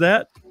can't use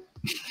that.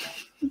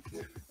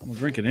 I'm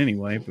drinking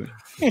anyway, but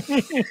can't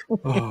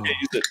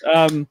use it.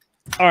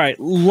 All right,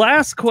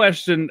 last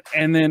question,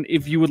 and then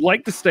if you would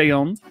like to stay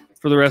on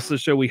for the rest of the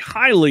show, we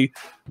highly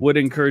would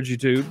encourage you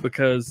to,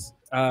 because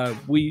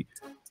you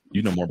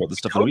know more about this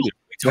stuff than we do.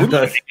 We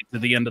totally make it to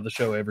the end of the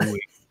show every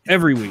week.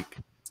 Every week,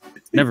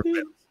 never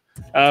fails.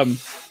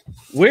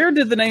 Where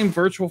did the name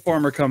Virtual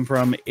Farmer come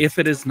from, if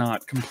it is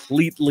not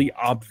completely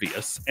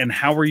obvious? And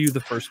how were you the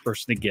first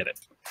person to get it?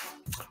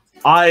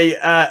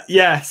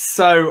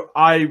 So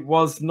I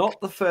was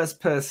not the first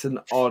person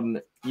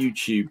on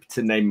YouTube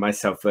to name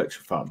myself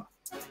Virtual Farmer.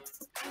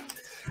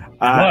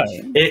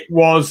 It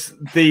was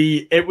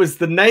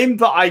the name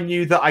that I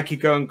knew that I could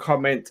go and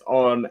comment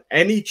on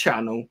any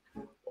channel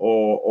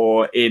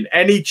or in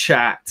any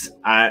chat,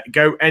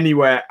 go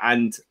anywhere,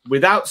 and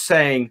without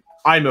saying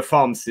I'm a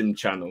farm sim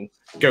channel,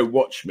 go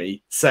watch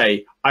me,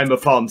 say I'm a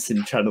farm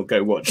sim channel,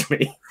 go watch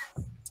me.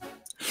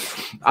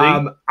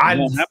 And you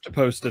won't have to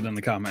post it in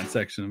the comment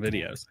section of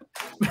videos.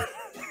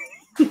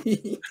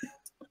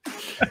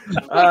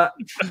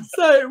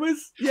 So it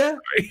was,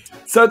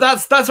 so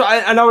that's what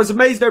I was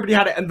amazed nobody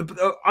had it, and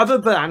other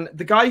than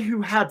the guy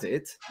who had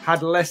it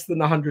had less than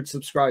 100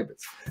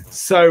 subscribers.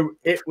 So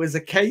it was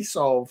a case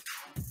of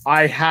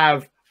I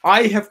have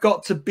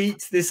got to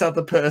beat this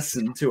other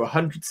person to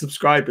 100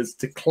 subscribers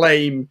to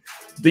claim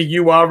the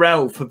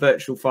URL for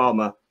Virtual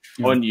Farmer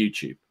on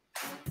YouTube.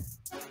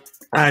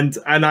 And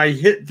I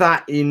hit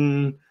that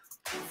in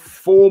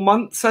 4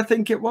 months, I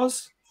think it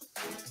was.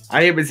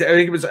 I think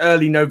it was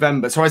early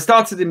November. So I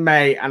started in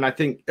May, and I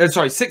think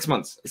 6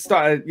 months.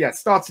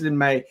 Started in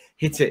May,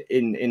 hit it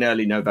in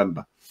early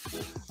November.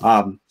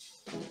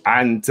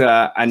 And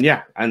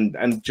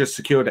just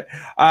secured it.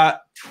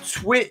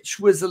 Twitch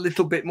was a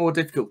little bit more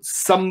difficult.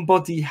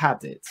 Somebody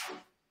had it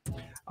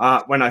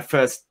when I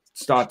first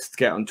started to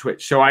get on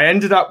Twitch. So I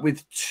ended up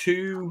with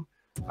two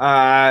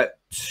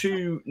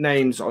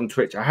names on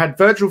Twitch. I had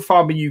Virtual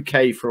Farmer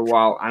UK for a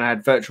while, and I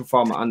had Virtual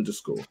Farmer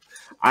 _,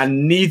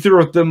 and neither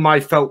of them I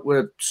felt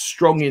were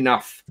strong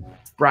enough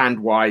brand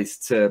wise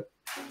to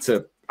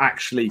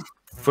actually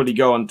fully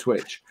go on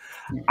Twitch.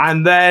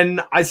 And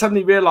then I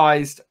suddenly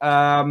realized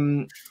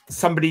whoever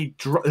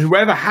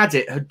had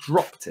it had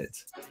dropped it.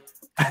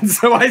 And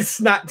so I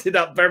snapped it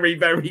up very,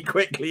 very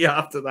quickly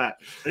after that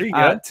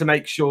to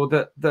make sure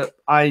that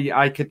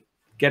I could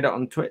get it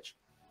on Twitch.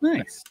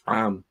 Nice.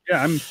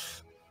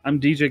 I'm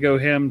DJ Go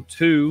Ham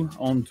 2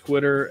 on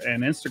Twitter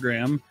and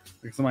Instagram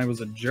because somebody was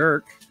a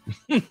jerk.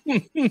 I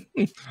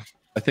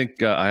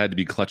think I had to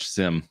be Klutch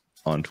Sim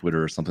on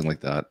Twitter or something like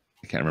that.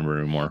 I can't remember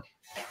anymore.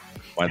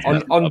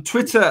 On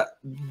Twitter,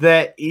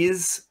 there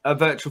is a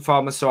Virtual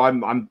Farmer, so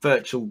I'm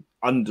Virtual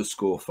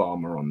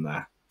 _Farmer on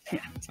there.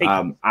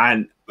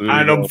 And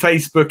on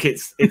Facebook,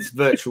 it's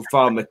Virtual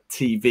Farmer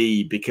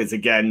TV, because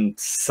again,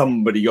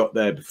 somebody got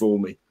there before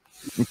me.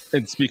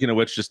 And speaking of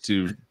which, just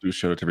to do a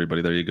shout out to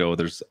everybody, there you go.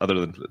 There's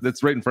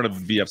it's right in front of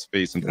VF's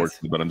face,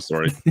 unfortunately, but I'm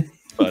sorry.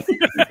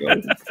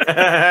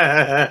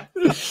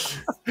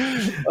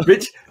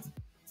 But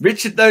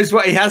Richard knows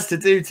what he has to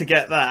do to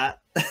get that.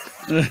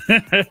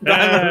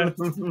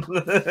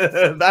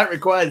 That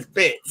requires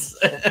bits.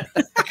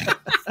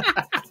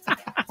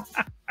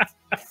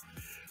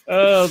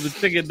 Oh, the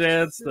chicken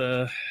dance.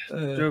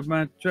 Drove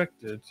my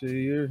tractor to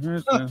your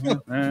house.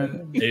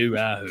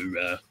 Hoorah,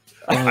 hoorah.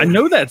 I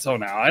know that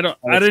song now. I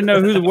didn't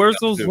know who the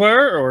Wurzels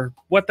were or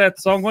what that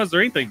song was or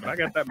anything, but I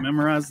got that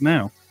memorized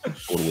now.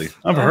 Totally.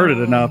 I've heard it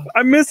enough.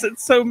 I miss it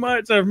so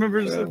much. I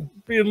remember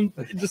feeling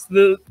just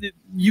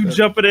you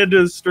jumping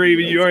into the stream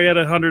and you already had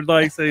 100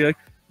 likes. So you're like,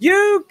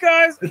 you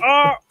guys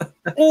are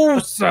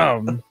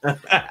awesome.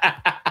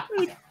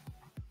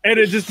 And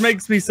it just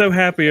makes me so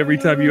happy every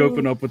time you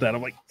open up with that.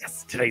 I'm like,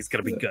 yes, today's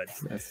gonna be good.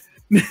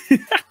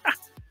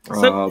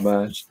 Oh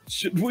man,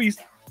 should we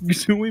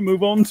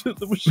move on to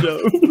the show?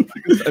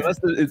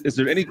 Is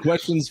there any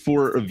questions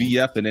for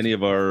VF in any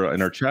of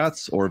our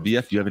chats, or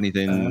VF? Do you have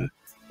anything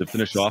to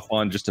finish off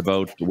on, just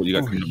about what you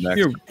got coming up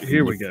next?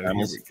 Here we go.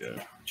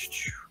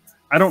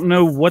 I don't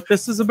know what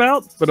this is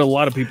about, but a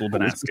lot of people have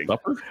been asking.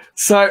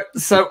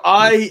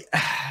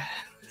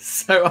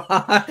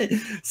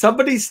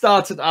 Somebody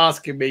started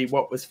asking me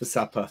what was for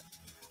supper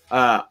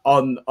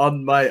on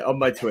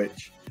my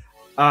Twitch.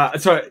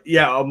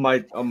 On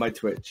my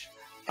Twitch,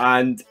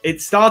 and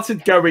it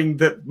started going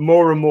that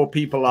more and more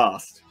people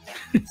asked.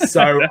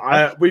 So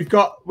we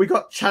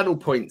got channel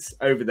points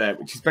over there,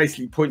 which is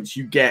basically points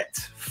you get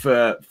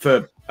for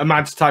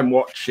amount of time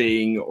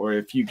watching, or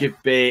if you give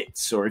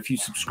bits, or if you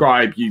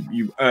subscribe,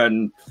 you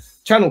earn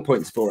channel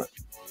points for it.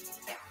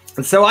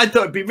 And so I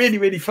thought it'd be really,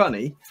 really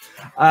funny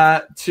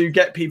to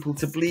get people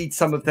to bleed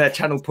some of their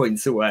channel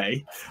points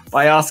away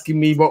by asking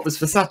me what was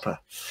for supper.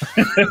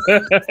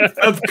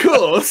 Of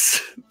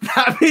course,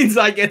 that means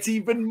I get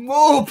even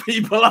more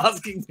people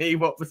asking me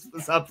what was for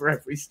supper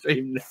every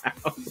stream now.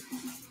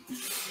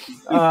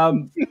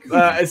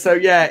 So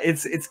yeah,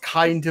 it's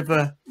kind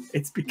of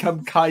it's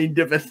become kind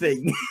of a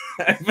thing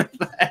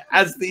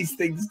as these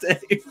things do.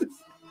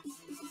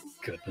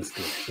 Goodness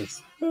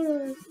gracious.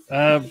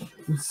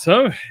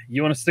 So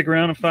you want to stick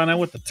around and find out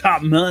what the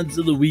top mods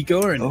of the week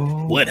are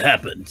and what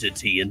happened to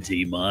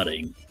TNT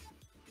modding?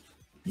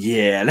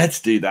 Yeah, let's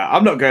do that.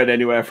 I'm not going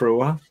anywhere for a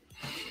while.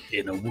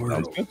 In a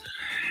world.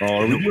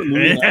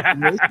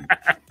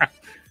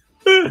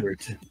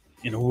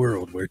 In a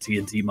world where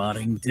TNT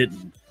modding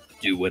didn't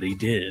do what he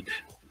did.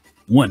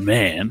 One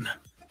man,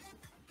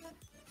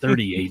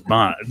 38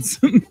 mods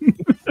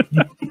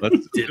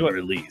didn't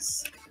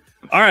release.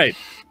 All right,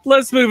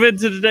 let's move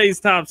into today's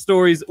top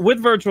stories with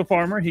Virtual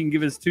Farmer. He can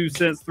give us 2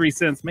 cents, 3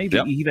 cents, maybe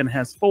he even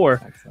has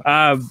 4.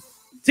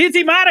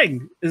 TNT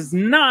modding is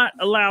not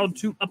allowed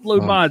to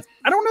upload mods.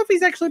 I don't know if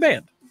he's actually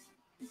banned.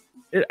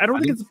 I don't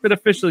think it's been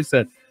officially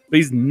said, but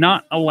he's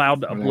not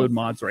allowed to upload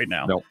mods right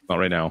now. No, not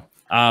right now.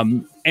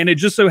 And it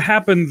just so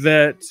happened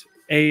that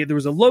there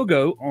was a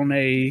logo on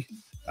a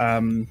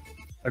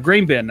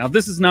grain bin. Now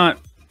this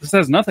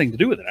has nothing to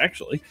do with it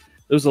actually.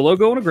 There was a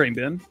logo on a grain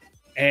bin,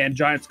 and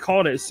Giants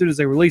caught it as soon as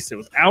they released it. It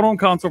was out on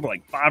console for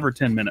like 5 or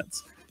 10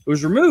 minutes. It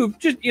was removed.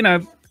 Just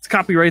it's a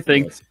copyright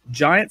thing.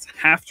 Giants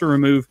have to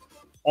remove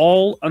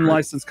all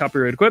unlicensed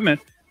copyright equipment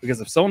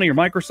because if Sony or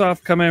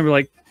Microsoft come in and be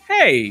like,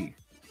 "Hey,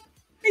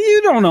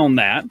 you don't own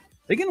that,"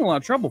 they get in a lot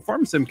of trouble.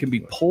 Farm Sim can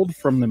be pulled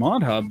from the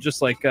mod hub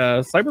just like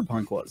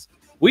Cyberpunk was.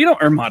 We don't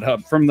earn mod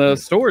hub from the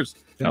stores.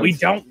 We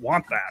don't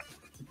want that.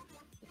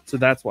 So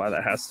that's why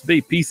that has to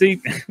be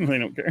PC. They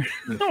don't care.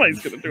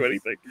 Nobody's going to do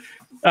anything.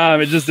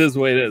 It just is the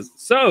way it is.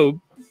 So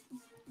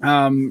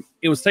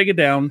it was taken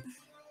down.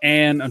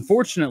 And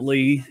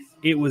unfortunately,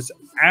 it was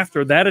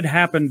after that had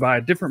happened by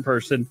a different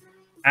person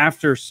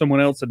after someone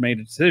else had made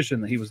a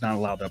decision that he was not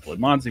allowed to upload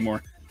mods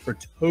anymore for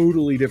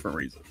totally different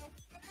reasons.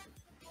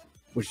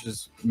 Which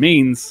just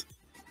means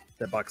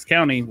that Bucks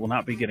County will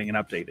not be getting an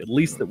update, at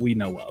least that we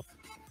know of.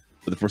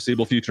 For the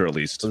foreseeable future, at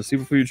least. For the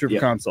foreseeable future for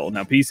console.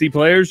 Now, PC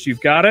players,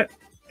 you've got it.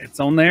 It's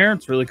on there.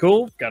 It's really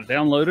cool. Got it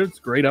downloaded. It's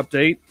a great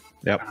update.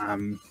 Yep.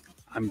 I'm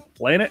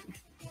playing it.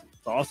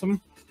 It's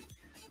awesome.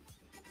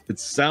 It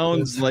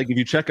sounds like if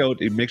you check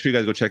out, make sure you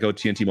guys go check out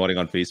TNT Modding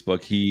on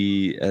Facebook.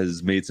 He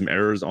has made some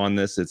errors on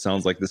this. It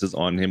sounds like this is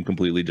on him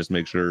completely. Just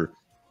make sure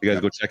you guys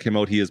go check him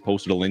out. He has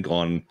posted a link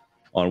on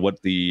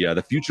what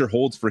the future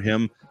holds for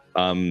him.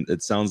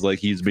 It sounds like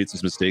he's made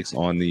some mistakes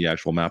on the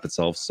actual map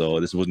itself. So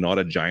this was not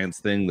a Giants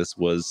thing. This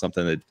was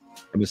something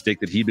a mistake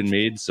that he'd been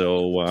made.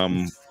 So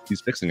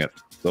he's fixing it.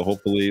 So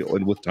hopefully,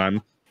 and with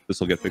time, this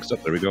will get fixed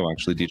up. There we go.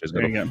 Actually, DJ's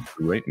got it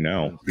right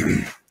now.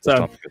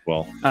 So as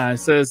well. It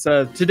says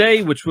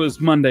today, which was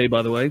Monday,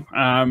 by the way.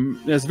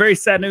 It's very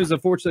sad news.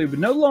 Unfortunately, we would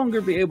no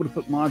longer be able to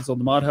put mods on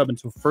the mod hub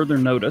until further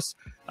notice.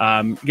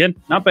 Again,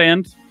 not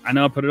banned. I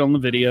know I put it on the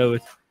video.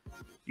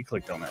 You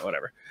clicked on that,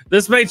 whatever.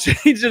 This may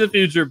change in the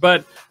future,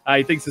 but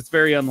he thinks it's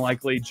very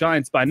unlikely.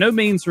 Giants by no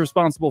means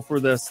responsible for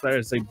this. That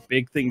is a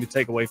big thing to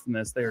take away from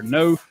this. They are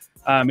no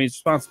means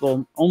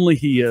responsible. Only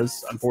he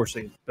is,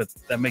 unfortunately, but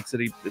that makes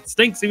it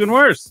stinks even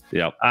worse.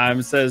 Yeah.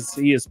 It says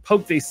he has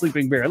poked a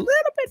sleeping bear a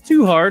little bit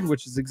too hard,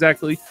 which is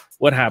exactly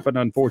what happened.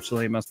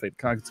 Unfortunately, he must pay the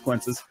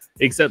consequences.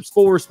 He accepts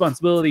full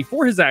responsibility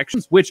for his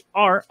actions, which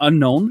are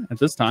unknown at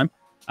this time.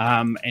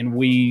 And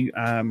we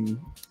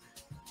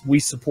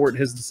support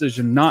his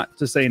decision not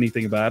to say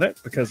anything about it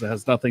because it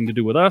has nothing to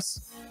do with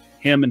us,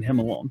 him and him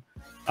alone.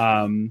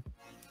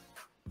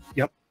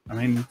 Yep. I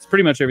mean, it's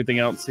pretty much everything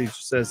else. He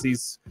just says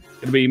he's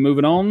going to be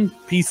moving on.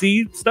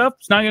 PC stuff,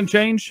 it's not going to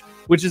change,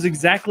 which is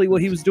exactly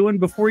what he was doing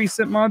before he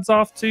sent mods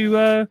off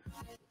to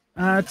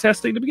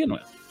testing to begin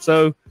with.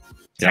 So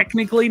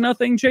technically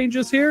nothing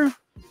changes here.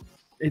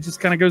 It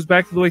just kind of goes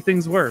back to the way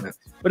things were.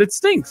 But it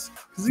stinks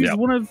because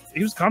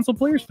he was console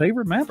players'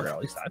 favorite mapper. At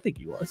least I think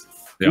he was.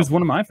 He was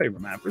one of my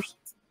favorite mappers.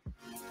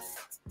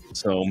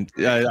 So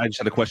I just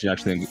had a question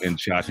actually in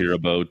chat here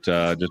about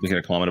just making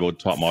a comment about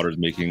top modders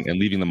making and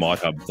leaving the mod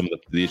hub. Some of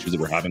the issues that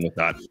we're having with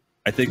that.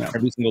 I think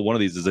every single one of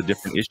these is a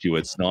different issue.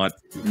 It's not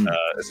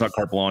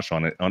carte blanche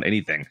on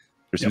anything.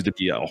 There seems to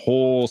be a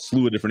whole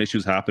slew of different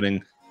issues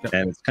happening,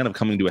 and it's kind of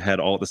coming to a head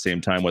all at the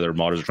same time. Whether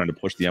modders are trying to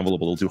push the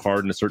envelope a little too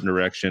hard in a certain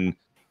direction.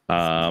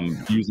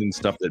 Using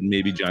stuff that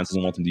maybe Giants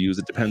doesn't want them to use.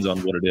 It depends on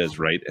what it is,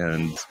 right?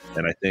 And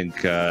I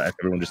think if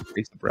everyone just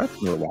takes a breath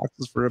and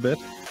relaxes for a bit,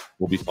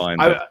 we'll be fine.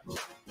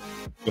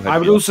 I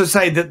would also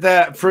say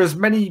that for as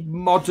many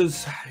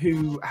modders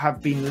who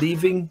have been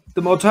leaving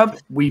the mod hub,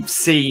 we've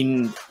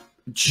seen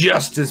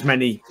just as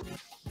many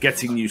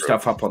getting new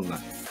stuff up on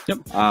there. Yep.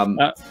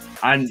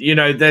 And you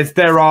know,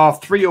 there are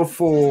 3 or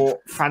 4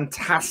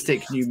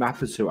 fantastic new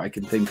mappers who I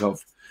can think of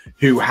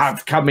who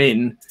have come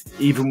in,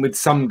 even with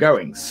some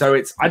going. So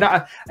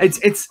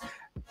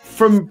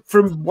from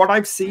what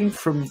I've seen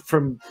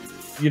from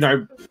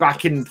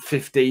back in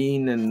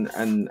 15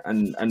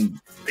 and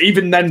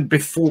even then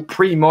before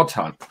pre-mod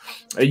hunt,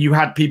 you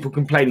had people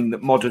complaining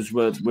that modders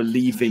were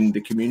leaving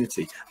the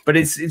community, but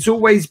it's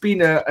always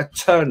been a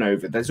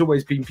turnover. There's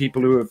always been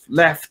people who have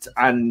left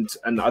and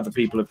other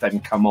people have then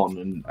come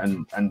on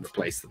and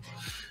replaced them.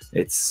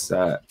 It's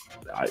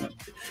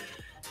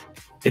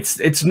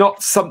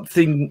not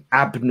something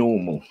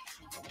abnormal.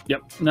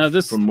 Yep. No,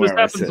 this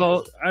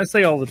happens I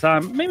say all the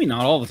time. Maybe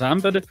not all the time,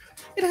 but it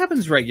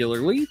happens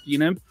regularly.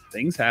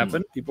 Things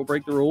happen. People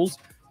break the rules,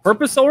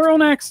 purpose or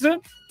on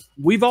accident.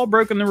 We've all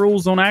broken the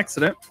rules on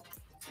accident.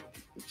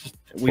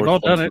 We've all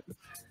done it.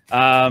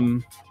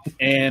 And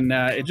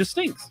it just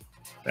stinks.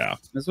 Yeah,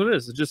 that's what it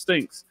is. It just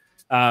stinks.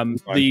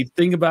 The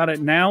thing about it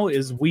now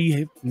is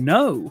we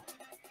know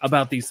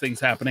about these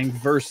things happening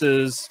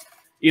versus,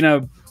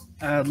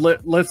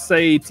 let's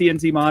say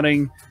TNT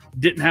Modding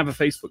didn't have a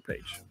Facebook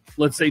page.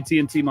 Let's say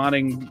TNT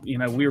Modding,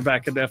 we were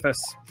back at the FS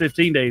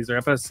 15 days or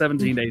FS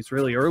 17 days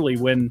really early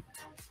when,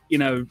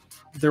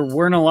 there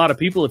weren't a lot of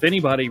people, if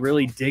anybody,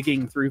 really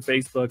digging through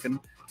Facebook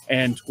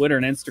and Twitter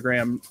and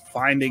Instagram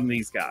finding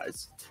these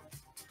guys.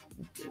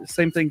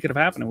 Same thing could have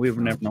happened and we would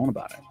have never known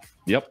about it.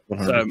 Yep.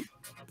 100%. So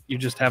you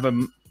just have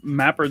a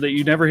mapper that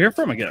you never hear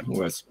from again.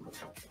 Yes.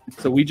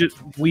 So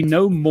we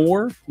know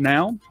more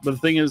now, but the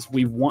thing is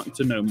we want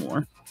to know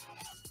more.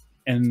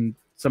 And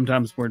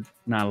sometimes we're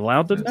not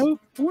allowed to know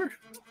more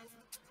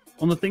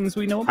on the things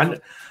we know about.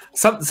 And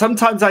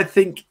sometimes I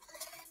think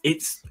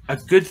it's a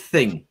good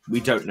thing we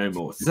don't know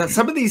more.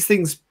 Some of these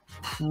things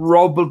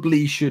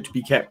probably should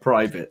be kept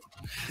private,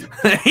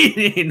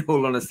 in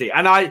all honesty.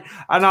 And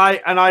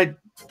I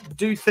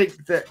do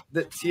think that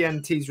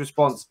TNT's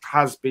response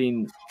has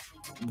been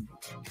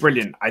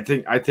brilliant. I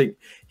think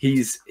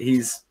he's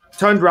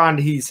turned around,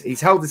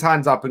 he's held his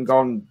hands up and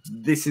gone,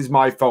 "This is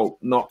my fault,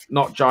 not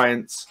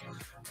Giants,"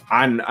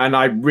 and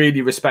I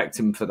really respect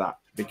him for that,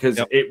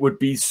 because it would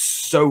be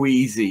so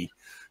easy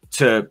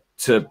to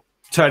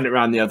turn it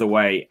around the other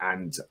way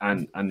and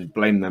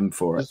blame them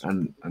for it.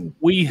 And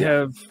we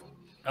have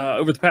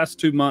over the past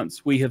 2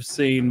 months, we have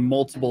seen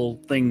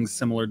multiple things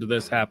similar to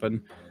this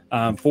happen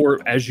for,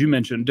 as you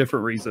mentioned,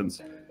 different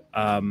reasons.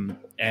 And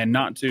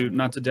not to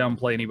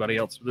downplay anybody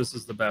else, but this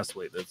is the best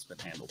way that's been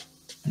handled.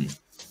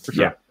 For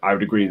sure. Yeah, I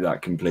would agree with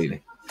that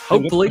completely.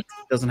 Hopefully, it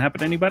doesn't happen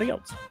to anybody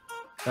else.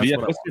 What's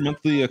your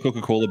monthly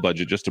Coca-Cola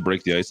budget? Just to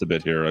break the ice a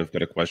bit here, I've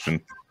got a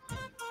question.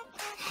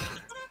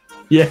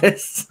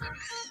 Yes.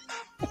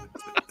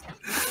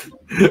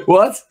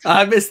 What?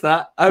 I missed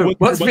that. Oh,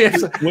 what's your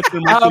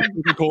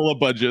Coca-Cola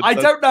budget? I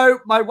don't know.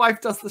 My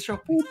wife does the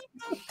shopping.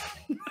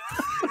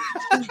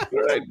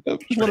 Right.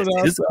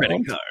 His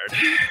credit card.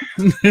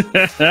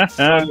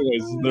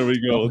 Anyways, there we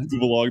go. Let's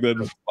move along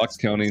then. Fox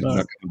County not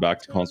coming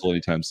back to console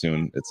anytime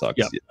soon. It sucks.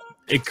 Yep.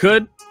 Yeah. It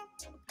could,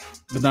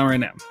 but not right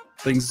now.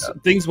 Things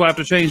will have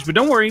to change, but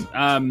don't worry.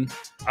 I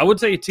would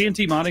say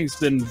TNT Modding's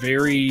been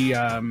very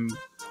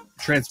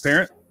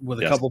transparent with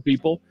a couple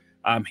people.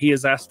 He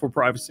has asked for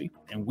privacy,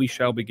 and we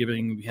shall be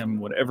giving him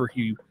whatever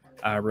he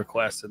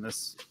requests in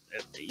this,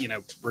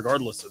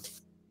 regardless of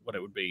what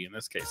it would be in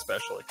this case,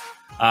 especially.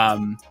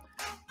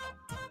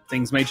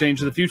 Things may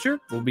change in the future.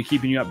 We'll be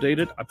keeping you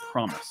updated. I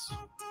promise.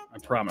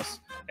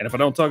 And if I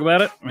don't talk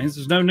about it, it means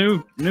there's no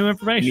new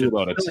information. New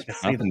about it.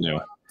 Nothing new.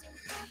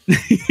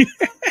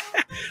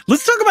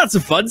 Let's talk about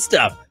some fun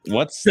stuff.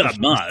 What's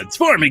mods?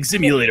 Farming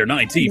Simulator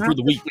 19 for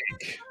the week.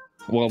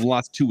 Well, the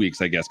last 2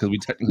 weeks, I guess, because we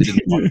technically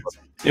didn't talk about it.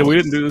 Yeah, we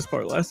didn't do this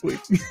part last week.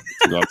 We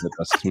forgot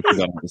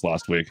about this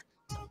last week.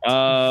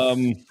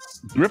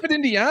 Griffin,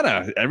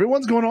 Indiana.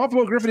 Everyone's going off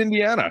about Griffin,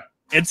 Indiana.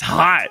 It's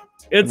hot.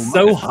 It's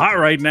so hot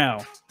right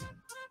now.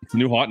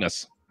 New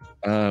hotness.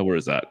 Where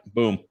is that?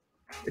 Boom.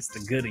 It's the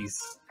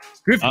goodies.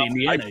 Griffin,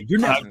 Indiana.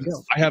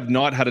 I have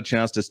not had a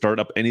chance to start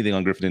up anything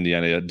on Griffin,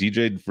 Indiana.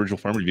 DJ Virtual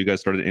Farmer, have you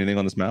guys started anything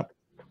on this map?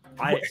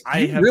 I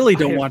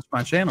don't watch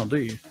my channel, do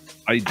you?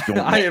 I don't.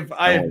 I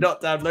have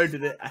not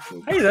downloaded it.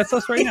 Hey, that's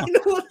us right now.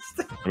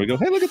 There we go.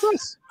 Hey, look, it's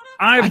us.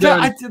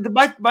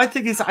 My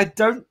thing is, I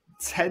don't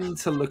tend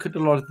to look at a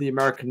lot of the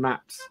American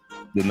maps.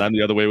 Then I'm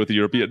the other way with the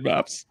European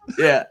maps.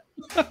 Yeah.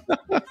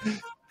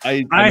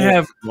 I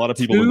have a lot of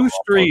people 2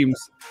 streams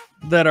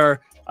that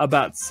are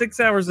about 6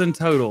 hours in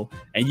total,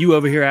 and you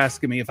over here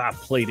asking me if I've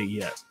played it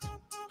yet.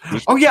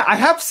 Oh yeah, I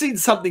have seen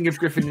something of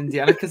Griffin,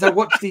 Indiana, because I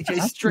watched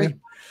DJ's stream.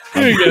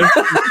 There you go.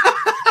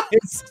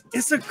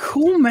 It's a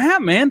cool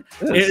map, man.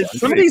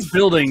 Some of these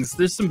buildings,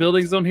 there's some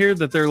buildings on here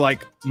that they're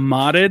like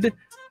modded,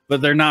 but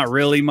they're not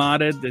really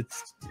modded.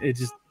 It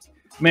just,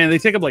 man, they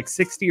take up like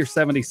 60 or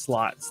 70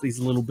 slots, these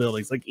little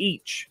buildings, like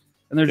each.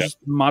 And they're just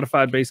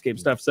modified base game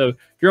stuff. So if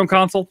you're on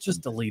console,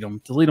 just delete them.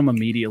 Delete them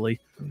immediately.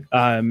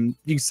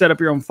 You set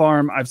up your own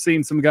farm. I've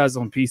seen some guys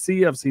on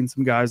PC. I've seen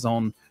some guys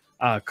on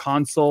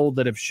console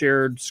that have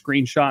shared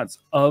screenshots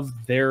of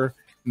their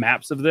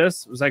maps of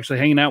this. I was actually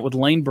hanging out with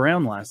Lane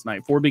Brown last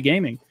night, 4B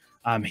Gaming.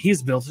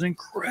 He's built an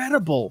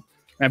incredible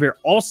map here.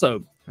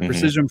 Also,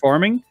 precision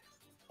farming.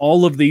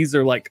 All of these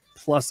are like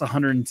plus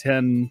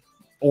 110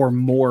 or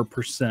more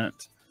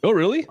 % Oh,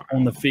 really?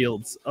 on the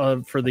fields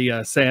for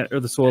the sand or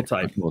the soil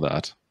type. I know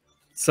that.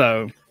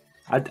 So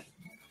I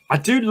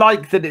do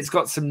like that it's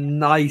got some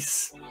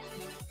nice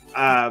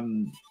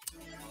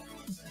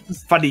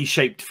funny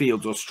shaped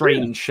fields or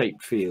strange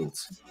shaped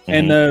fields.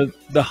 and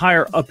the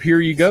higher up here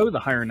you go, the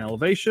higher in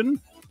elevation.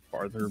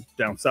 Farther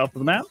down south of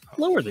the map,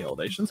 lower the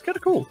elevation. It's kind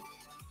of cool.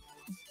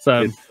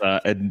 So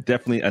It's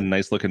definitely a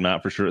nice looking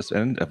map for sure,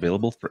 and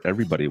available for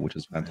everybody, which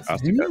is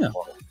fantastic. Yeah.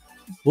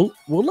 We'll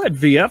let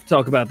VF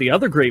talk about the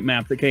other great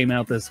map that came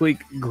out this week,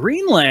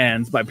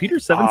 Greenlands by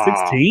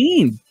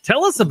Peter716.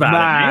 Tell us about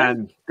it,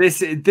 man.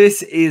 This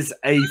is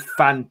a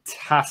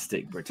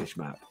fantastic British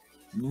map.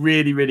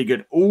 Really, really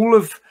good.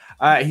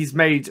 He's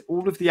made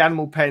all of the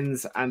animal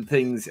pens and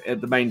things at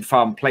the main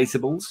farm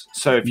placeables.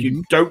 So if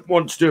you don't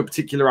want to do a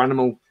particular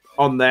animal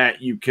on there,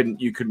 you can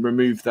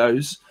remove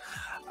those.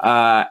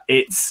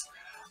 It's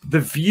the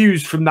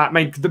views from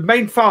the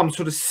main farm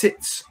sort of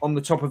sits on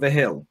the top of a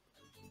hill.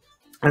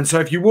 And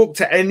so if you walk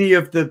to any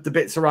of the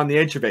bits around the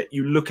edge of it,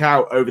 you look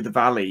out over the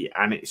valley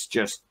and it's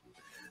just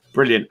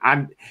brilliant.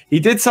 And he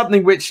did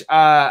something which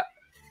all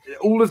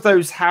of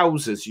those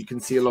houses you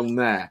can see along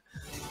there,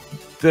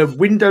 the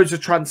windows are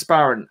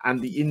transparent and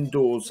the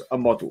indoors are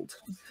modeled,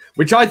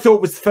 which I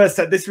thought was the first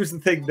time. This was the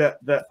thing that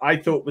I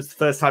thought was the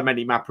first time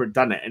any mapper had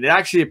done it. And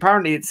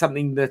apparently it's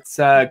something that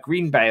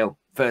Greenbale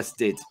first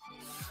did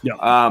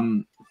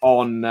on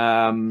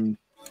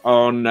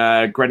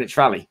Greenwich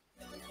Valley.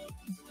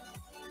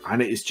 And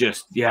it is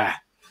just, it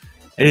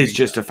is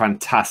just a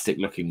fantastic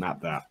looking map,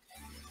 that.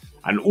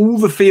 And all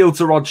the fields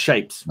are odd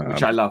shapes,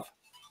 which I love.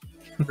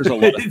 There's a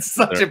lot it's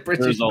such a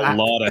British map.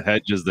 Lot of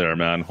hedges there,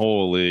 man.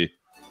 Holy.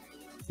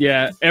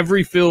 Yeah,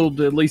 every field,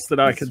 at least that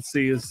I can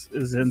see, is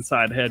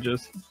inside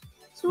hedges.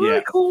 It's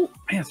really cool.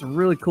 Man, it's a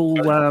really cool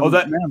map.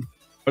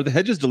 Are the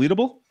hedges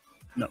deletable?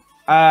 No.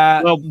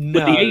 No. With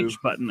the H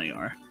button, they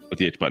are. With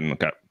the H button,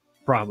 okay.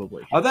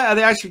 Probably. Are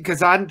they actually?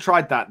 Because I hadn't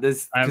tried that.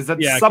 There's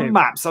some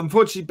maps.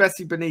 Unfortunately,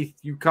 Bessie Beneath,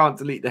 you can't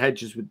delete the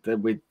hedges with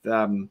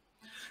the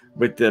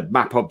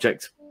map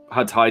object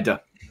HUD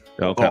hider.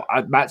 Okay.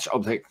 Or match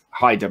object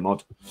hider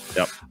mod.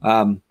 Yep.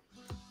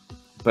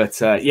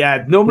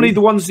 Normally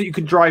the ones that you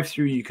can drive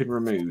through, you can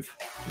remove.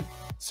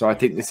 So I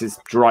think this is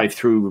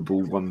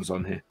drive-throughable ones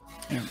on here.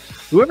 Yeah.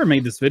 Whoever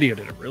made this video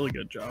did a really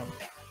good job.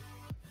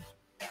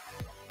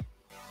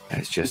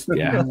 It's just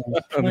Whoever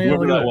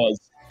that was.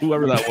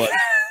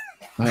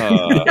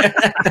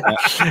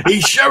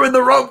 He's showing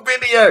the wrong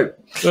video.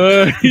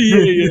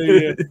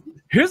 Yeah.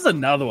 Here's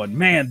another one.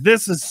 Man,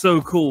 this is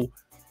so cool.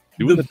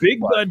 The Big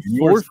Bud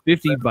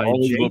 450 by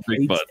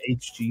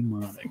JHG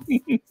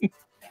modding.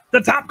 The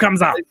top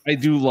comes out. I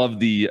do love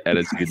the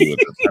edits you do with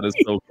this. That is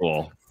so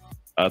cool.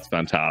 That's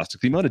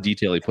fantastic. The amount of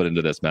detail he put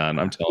into this, man,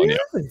 I'm telling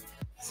you.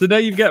 So now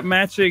you've got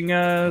matching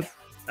 16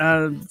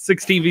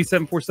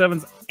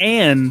 V747s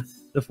and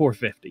the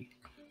 450.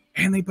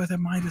 And they both have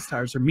Midas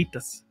tires or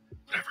Mitas.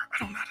 Whatever. I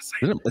don't know how to say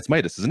it. It's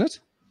Midas, isn't it?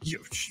 Yeah,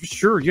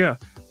 sure, yeah.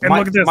 And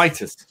look at this.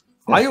 Mitas.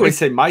 I always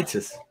say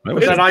Mitas.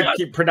 But then I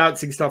keep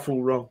pronouncing stuff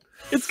all wrong.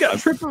 It's got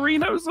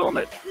Tripperinos on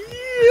it.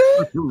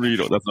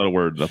 Tripperino. That's not a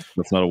word.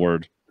 That's not a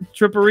word.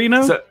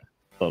 Tripperino? That's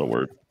not a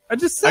word. I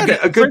just said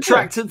a good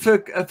tractor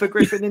for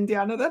Griffin,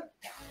 Indiana, then?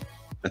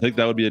 I think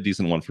that would be a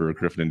decent one for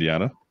Griffin,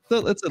 Indiana.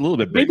 So it's a little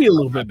bit big. Maybe a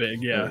little bit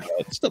big, yeah.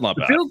 It's still not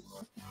bad.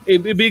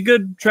 It'd be a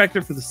good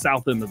tractor for the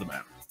south end of the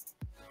map.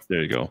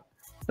 There you go.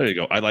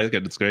 I like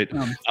it. It's great.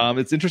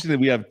 It's interesting that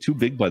we have two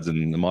Big Buds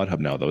in the mod hub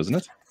now, though, isn't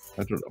it?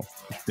 I don't know.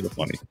 It's kind of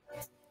funny.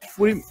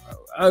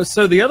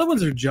 So the other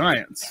ones are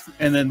giants,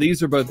 and then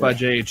these are both by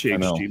JHG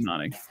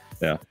modding.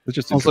 Yeah, it's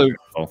just also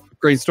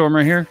Great Storm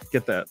right here.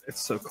 Get that? It's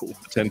so cool.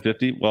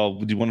 1050. Well,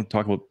 do you want to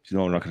talk about?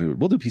 No, we're not going to.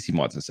 We'll do PC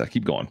mods in a sec.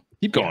 Keep going.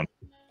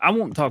 I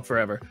won't talk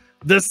forever.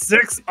 The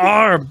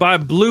 6R by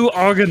Blue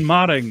Organ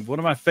Modding, one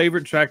of my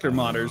favorite tractor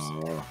modders,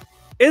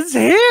 is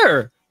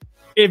here.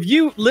 If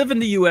you live in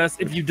the U.S.,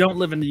 if you don't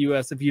live in the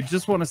U.S., if you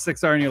just want a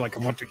 6R and you're like, I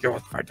want to go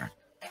with fighter,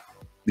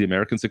 the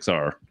American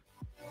 6R.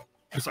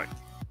 It's like,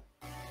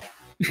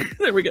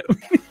 there we go.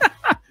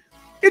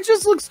 It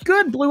just looks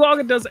good. Blue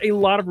Organ does a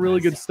lot of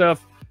really good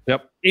stuff.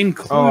 Yep.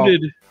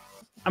 Included,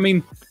 I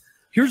mean,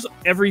 here's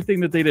everything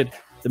that they did.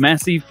 The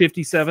Massey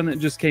 57 that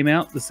just came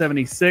out, the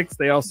 76.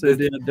 They also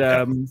did.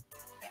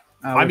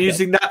 I'm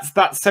using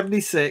that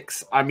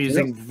 76. I'm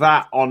using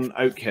that on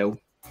Oak Hill.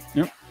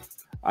 Yep.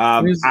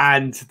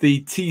 And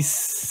the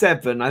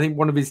T7. I think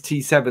one of his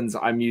T7s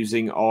I'm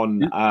using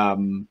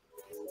on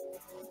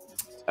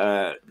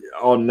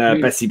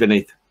Bessie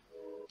Beneath.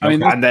 I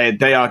mean, and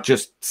they are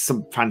just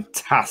some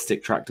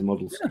fantastic tractor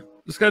models. Yeah,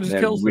 this guy just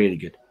kills really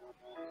good.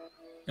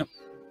 Yep.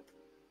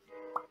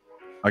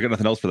 I got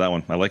nothing else for that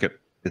one. I like it.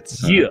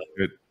 It's good.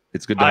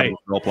 It's good to have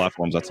all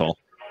platforms. That's all.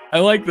 I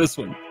like this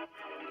one.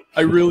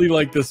 I really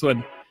like this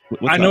one.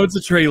 I know it's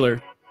a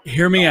trailer.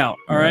 Hear me out.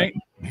 All right,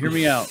 hear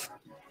me out.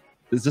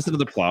 Is this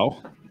another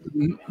plow?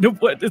 No,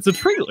 what? It's a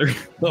trailer.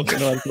 Okay,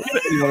 no,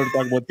 you wanted to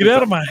talk about Get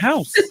out of my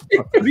house.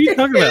 What are you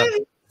talking about?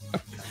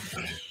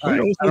 All right,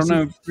 I don't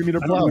know. I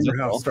don't remember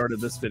how I started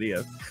this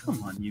video.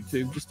 Come on,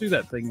 YouTube. Just do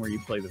that thing where you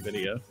play the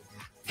video.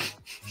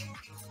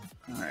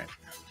 All right.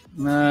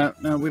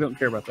 No, we don't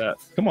care about that.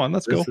 Come on,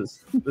 let's go.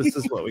 This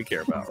is what we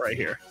care about right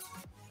here.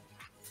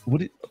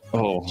 What?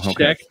 Okay.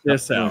 Check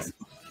this out.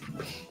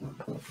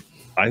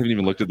 I haven't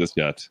even looked at this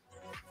yet.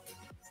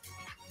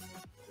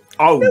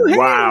 Oh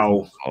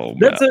wow! Oh,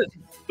 That's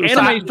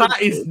man.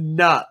 That is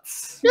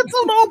nuts. It's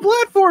on all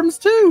platforms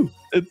too.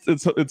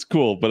 It's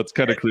cool, but it's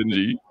kind of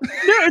cringy.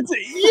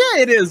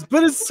 It is,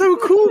 but it's so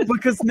cool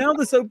because now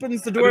this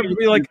opens the door to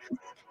be like,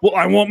 well,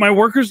 I want my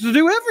workers to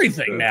do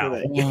everything now.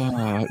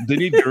 They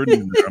need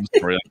Jordan in there. I'm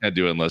sorry, I can't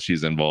do it unless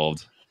she's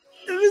involved.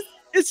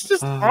 It's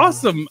just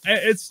awesome.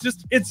 It's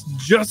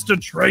just a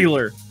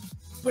trailer,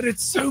 but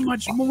it's so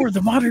much more.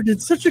 The modder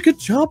did such a good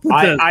job with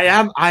this.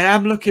 I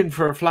am looking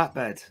for a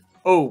flatbed.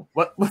 Oh,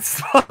 what's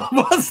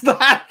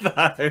that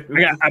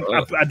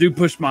though? I do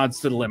push mods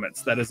to the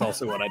limits. That is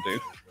also what I do.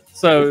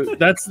 So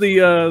that's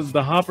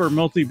the Hopper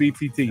multi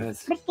BTT.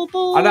 Yes.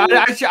 And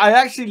I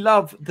actually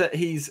love that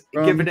he's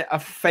given it a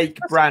fake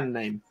brand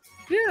name.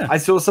 Yeah, I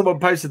saw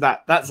someone posted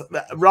that. That's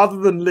rather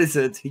than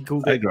lizard, he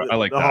called it. I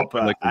like the that.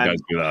 Hopper. I like when guys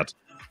do that.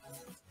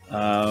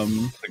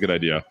 It's a good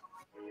idea.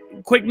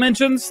 Quick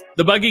mentions: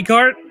 the buggy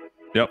cart.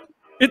 Yep.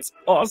 It's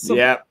awesome.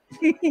 Yeah.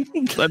 I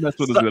messed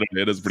with this the other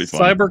day. It is pretty fun.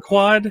 Cyber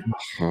Quad.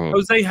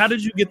 Jose, how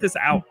did you get this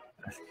out?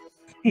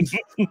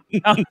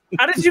 How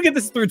did you get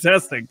this through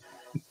testing?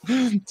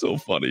 So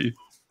funny.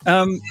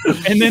 And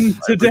then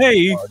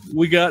today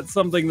we got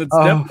something that's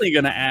definitely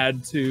going to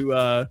add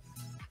to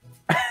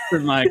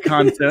my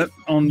content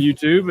on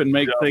YouTube and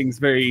make things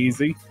very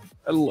easy.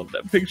 I love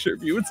that picture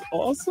of you. It's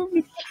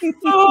awesome.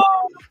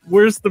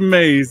 Where's the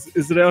maze?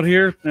 Is it out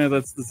here? No,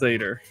 that's the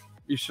Zader.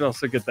 You should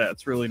also get that.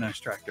 It's a really nice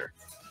tractor.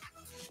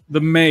 The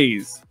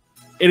maze.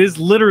 It is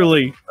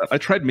literally. I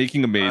tried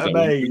making a maze.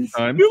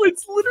 Time. No,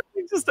 it's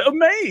literally just a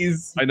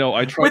maze. I know.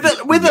 I tried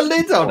with a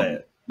lid on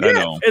it. I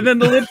know. And then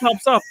the lid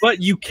pops off,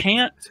 but you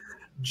can't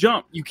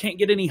jump. You can't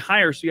get any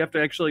higher, so you have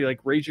to actually like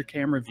raise your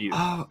camera view.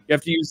 You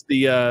have to use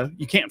the.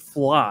 You can't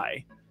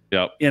fly.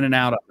 Yep. In and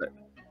out of it.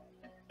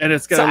 And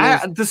it's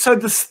got so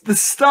the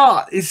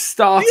start is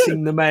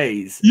starting the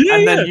maze,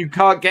 and then you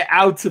can't get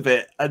out of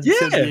it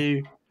until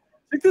you.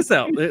 Check this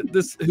out.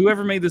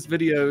 Whoever made this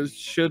video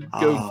should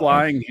go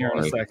flying here in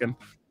a second.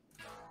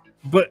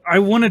 But I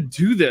want to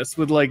do this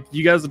with like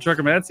you guys at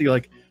Truckermatsy,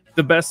 like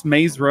the best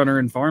maze runner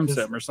in Farm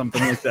Sim or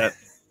something like that.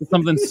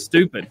 Something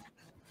stupid.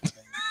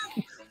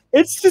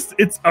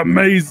 It's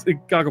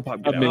amazing. Goggle Pop,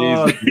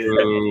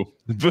 amazing.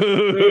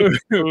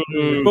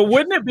 But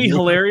wouldn't it be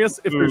hilarious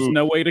if there's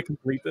no way to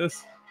complete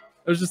this?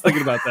 I was just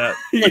thinking about that.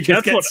 You Like,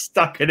 just get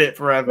stuck in it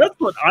forever. That's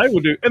what I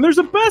would do. And there's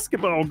a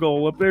basketball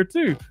goal up there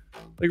too.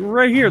 Like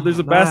right here, there's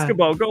a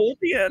basketball goal at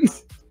the end.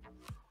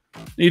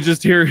 You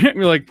just hear him.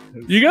 You're like,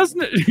 you guys,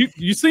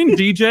 you seen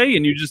DJ,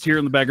 and you just hear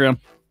in the background,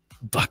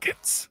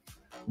 buckets.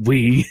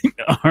 We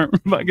are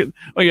buckets.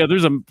 Oh yeah,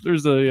 there's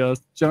a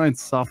giant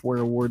software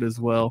award as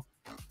well.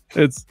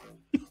 It's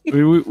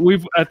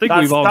we've I think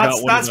we've all got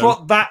one. That's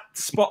what that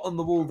spot on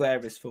the wall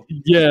there is for.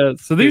 Yeah.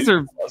 So these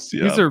are for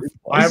modders.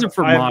 I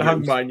haven't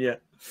hung mine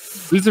yet.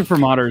 These are for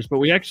modders, but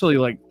we actually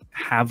like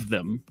have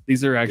them.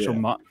 These are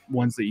actual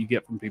ones that you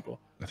get from people.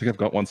 I think I've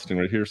got one sitting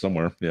right here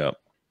somewhere. Yeah.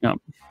 Yeah.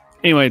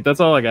 Anyway, that's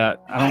all I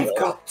got. I've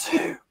got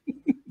two.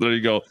 There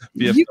you go.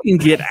 You can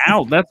get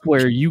out. That's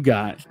where you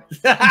got.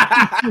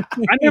 I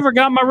never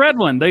got my red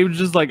one. They were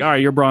just like, all right,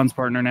 you're bronze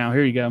partner now.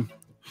 Here you go.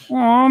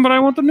 Oh, but I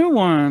want the new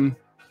one.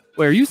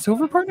 Wait, are you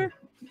silver partner?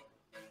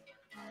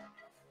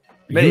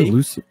 Me?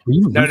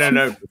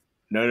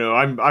 No.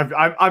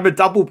 I'm a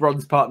double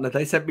bronze partner.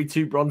 They sent me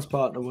 2 bronze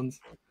partner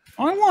ones.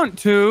 I want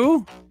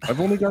to.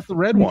 I've only got the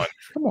red one.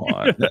 Come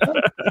on.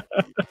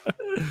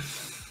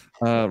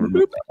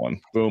 Remove that one.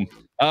 Boom.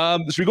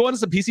 Should we go on to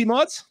some PC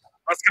mods?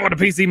 Let's go to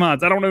PC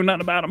mods. I don't know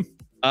nothing about them.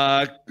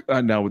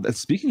 Now,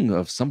 speaking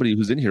of somebody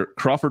who's in here,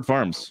 Crawford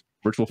Farms,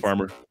 virtual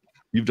farmer.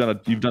 You've done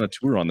a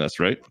tour on this,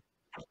 right?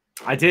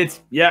 I did.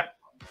 Yeah.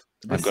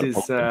 This is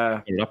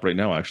it up right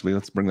now. Actually,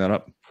 let's bring that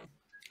up.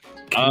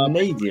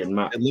 Canadian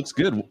map. It looks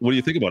good. What do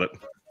you think about it?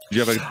 Do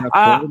you have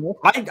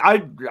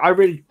I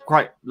really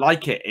quite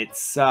like it.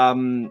 It's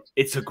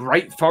a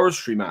great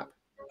forestry map.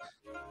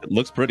 It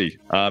looks pretty,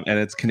 and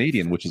it's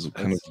Canadian, which is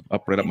kind of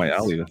up right up my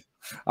alley.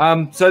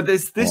 So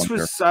this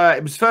was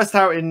it was first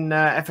out in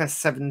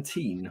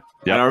FS17.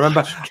 Yeah, and I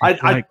remember I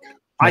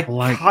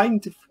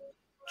kind of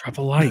drop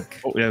a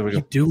like. Oh yeah, we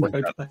go. Do it.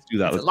 Let's do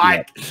that.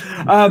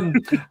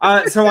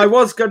 So I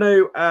was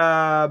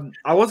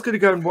gonna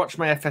go and watch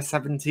my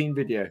FS17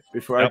 video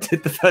before I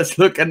did the first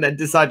look, and then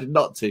decided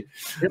not to.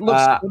 It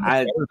looks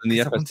better than the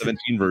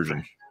FS17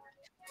 version.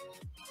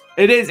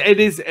 It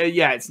is.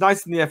 Yeah, it's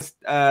nice in the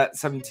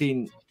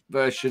FS17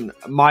 version.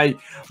 My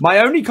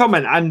only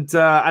comment, and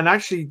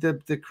actually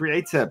the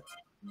creator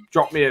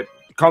dropped me a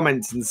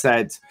comment and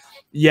said,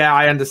 "Yeah,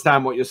 I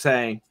understand what you're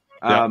saying."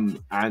 And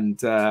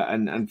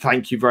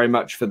thank you very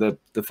much for the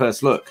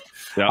first look.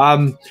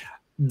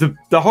 The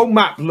whole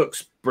map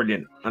looks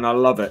brilliant and I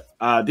love it.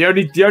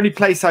 The only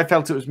place I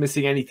felt it was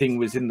missing anything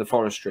was in the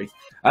forestry,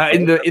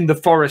 in the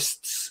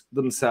forests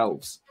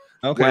themselves.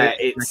 Okay. where I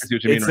it's see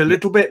what you mean, a right?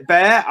 little bit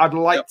bare. I'd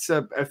like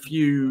a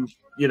few,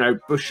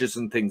 bushes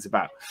and things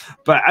about.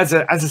 But as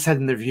I said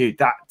in the review,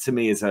 that to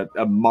me is a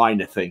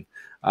minor thing.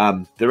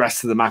 The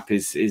rest of the map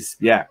is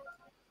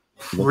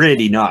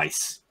really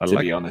nice, to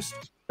be honest.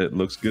 It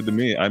looks good to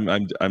me.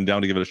 I'm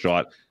down to give it a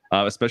shot.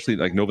 Especially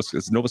like Nova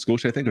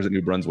Scotia, I think, or is it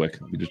New Brunswick?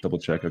 Let me just double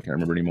check. I can't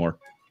remember anymore.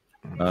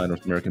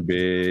 North American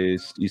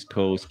based, East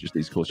Coast, just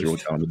East Coast. You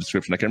wrote down in the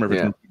description. I can't remember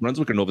if it's New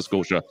Brunswick or Nova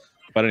Scotia.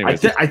 But anyway,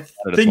 I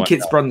think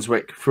it's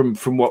Brunswick from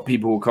what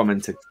people were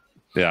commenting.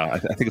 Yeah, I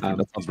think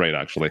that sounds right,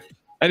 actually.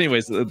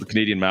 Anyways, the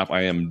Canadian map,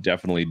 I am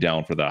definitely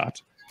down for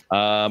that.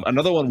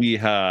 Another one we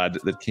had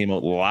that came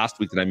out last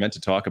week that I meant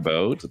to talk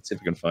about. Let's see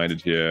if I can find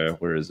it here.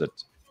 Where is it?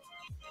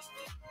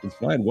 I can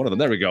find one of them.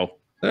 There we go.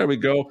 There we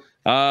go.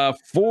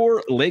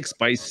 4 Lakes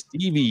by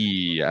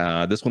Stevie.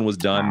 This one was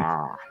done.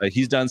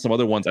 He's done some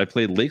other ones. I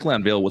played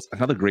Lakeland Vale. Was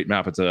another great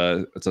map. It's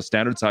a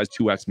standard size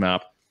 2x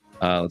map.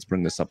 Let's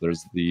bring this up.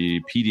 There's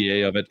the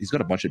PDA of it. He's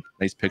got a bunch of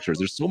nice pictures.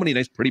 There's so many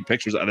nice, pretty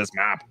pictures of this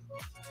map.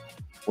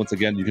 Once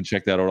again, you can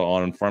check that out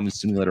on Farming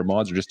Simulator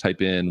Mods, or just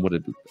type in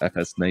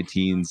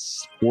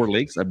FS19's 4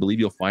 Lakes. I believe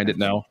you'll find it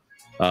now.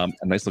 A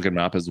nice looking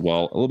map as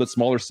well. A little bit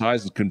smaller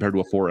size compared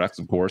to a 4X,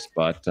 of course,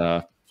 but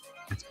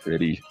it's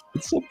pretty.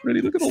 It's so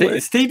pretty. Look at the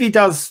lake. Stevie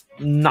does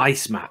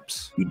nice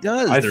maps. He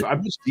does. There's so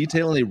much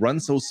detail, and they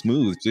run so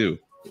smooth too.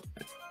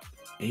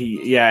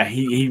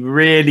 He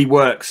really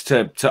works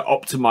to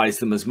optimize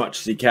them as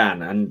much as he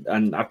can.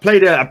 And I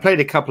played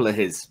a couple of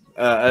his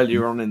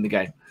earlier on in the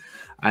game,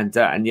 and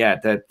yeah,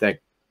 they're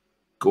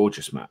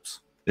gorgeous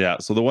maps. Yeah.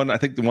 So the one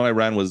I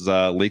ran was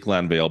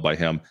Lakeland Vale by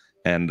him,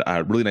 and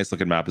a really nice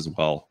looking map as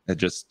well. It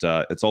just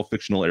it's all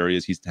fictional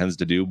areas he tends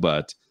to do,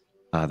 but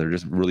they're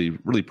just really,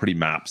 really pretty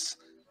maps.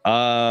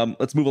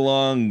 Let's move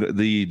along.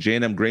 The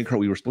J&M grain cart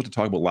we were supposed to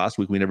talk about last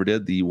week. We never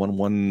did. The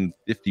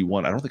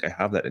 1151. I don't think I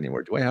have that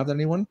anywhere. Do I have that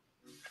anyone?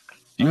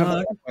 Do you have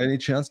that by any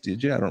chance?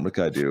 Did you? I don't think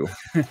I do.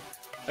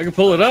 I can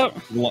pull it up.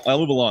 I'll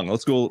move along.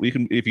 Let's go. We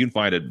can, if you can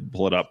find it,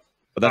 pull it up.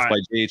 But that's by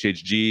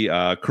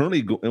JHHG.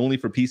 Currently only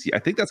for PC. I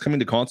think that's coming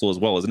to console as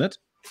well, isn't it?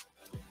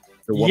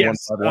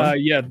 Yes.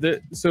 Yeah.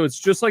 So it's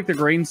just like the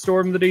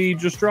Grainstorm that he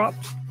just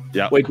dropped.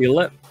 Yeah. Wait,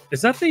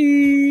 is that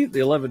the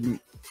 11?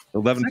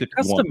 1151.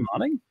 Custom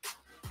modding?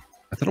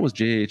 I thought it was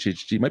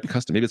JHHG. It might be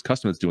custom. Maybe it's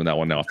custom that's doing that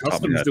one now.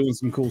 Custom's doing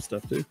some cool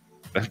stuff too.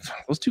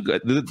 Those two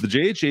guys, the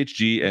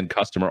JHHG and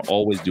Custom are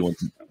always doing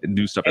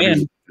new stuff. And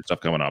new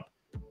stuff coming up.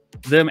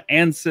 Them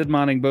and Sid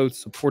Modding both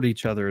support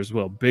each other as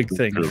well. Big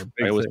thing.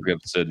 I always forget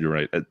Sid. You're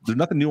right. There's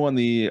nothing new on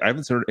the. I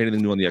haven't heard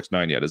anything new on the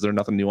X9 yet. Is there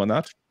nothing new on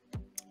that?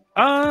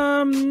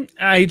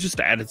 He just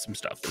added some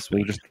stuff this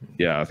week.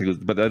 Yeah, I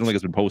think, but I don't think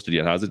it's been posted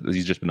yet, has it?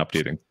 He's just been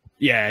updating.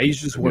 Yeah, he's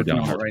just working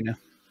on it right now.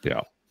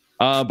 Yeah.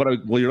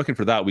 But while you're looking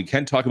for that, we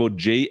can talk about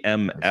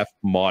JMF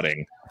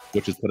modding,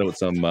 which has put out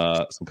some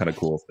kind of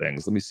cool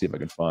things. Let me see if I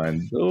can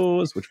find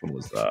those. Which one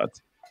was that?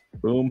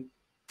 Boom.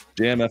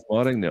 JMF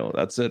modding. No,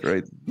 that's it,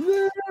 right?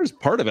 There's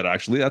part of it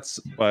actually. That's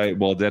by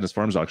Dennis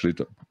Farms actually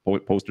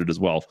posted as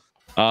well.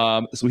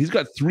 So he's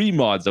got 3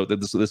 mods out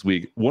this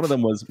week. One of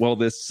them was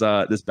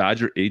this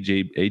Badger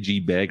AG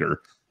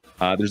bagger.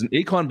 There's an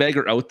Acon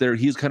bagger out there.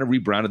 He's kind of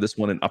rebranded this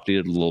one and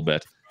updated it a little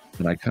bit.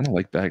 And I kind of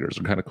like baggers.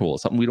 They're kind of cool.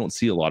 It's something we don't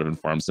see a lot of in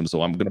Farm Sim.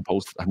 So I'm gonna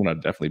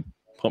definitely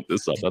pump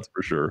this up. That's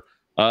for sure.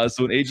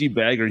 So an AG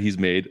bagger he's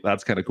made.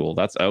 That's kind of cool.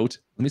 That's out.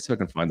 Let me see if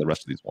I can find the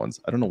rest of these ones.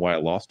 I don't know why I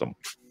lost them.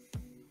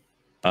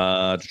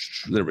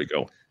 There we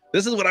go.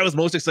 This is what I was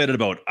most excited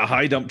about. A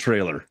high dump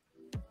trailer.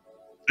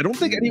 I don't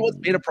think anyone's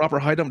made a proper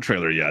high dump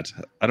trailer yet.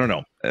 I don't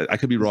know. I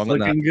could be wrong on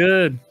that. Looking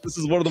good. This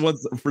is one of the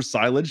ones for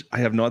silage. I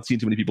have not seen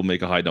too many people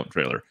make a high dump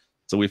trailer.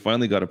 So we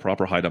finally got a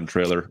proper high dump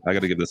trailer. I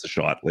got to give this a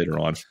shot later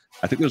on.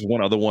 I think there's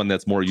one other one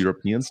that's more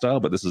European style,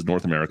 but this is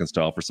North American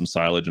style for some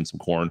silage and some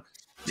corn.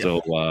 Yep.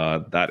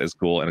 So that is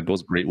cool. And it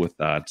goes great with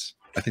that.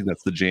 I think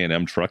that's the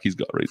J&M truck he's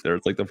got right there.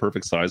 It's like the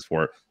perfect size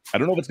for it. I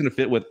don't know if it's going to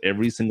fit with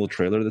every single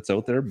trailer that's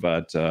out there,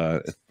 but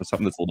if for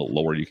something that's a little bit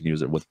lower, you can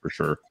use it with for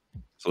sure.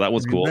 So that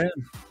was cool.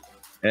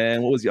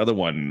 And what was the other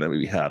one that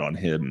we had on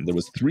him? There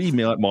was 3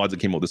 mods that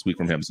came out this week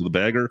from him. So the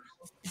bagger,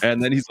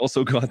 and then he's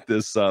also got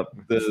this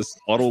this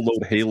auto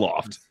load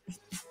hayloft.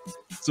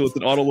 So it's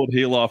an auto load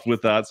hayloft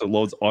with that, so it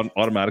loads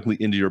automatically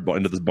into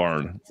this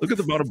barn. Look at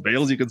the amount of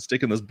bales you can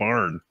stick in this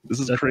barn. This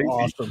is crazy.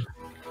 Awesome.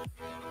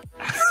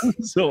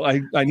 So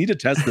I need to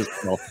test this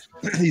now.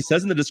 He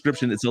says in the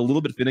description it's a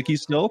little bit finicky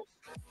still,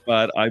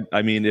 but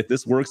I mean if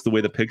this works the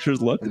way the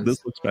pictures look,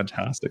 this looks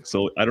fantastic.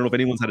 So I don't know if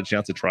anyone's had a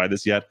chance to try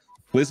this yet.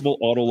 Placeable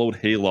auto load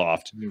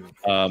hayloft.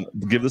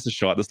 Give this a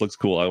shot. This looks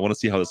cool. I want to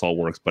see how this all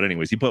works. But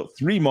anyways, he put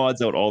 3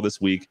 mods out all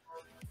this week.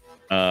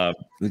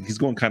 He's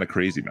going kind of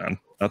crazy, man.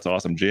 That's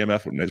awesome.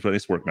 JMF,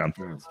 nice work, man.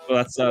 So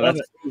that's what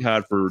we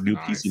had for new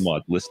PC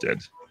mod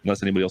listed.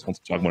 Unless anybody else wants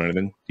to talk about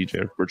anything,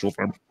 DJ, Virtual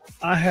Farm.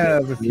 I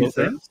have a few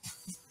things.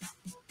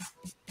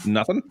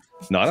 Nothing?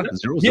 Nada?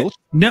 Zero? Yeah.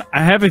 No,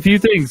 I have a few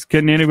things.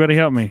 Can anybody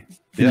help me?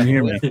 Can you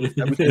hear me? We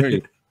can hear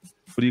you.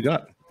 What do you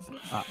got?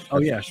 Oh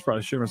yeah, I should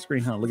probably share my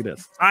screen. Huh? Look at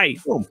this. Hi,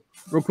 Boom.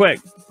 real quick.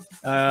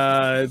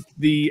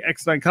 The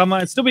X9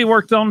 Combine still being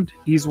worked on.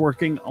 He's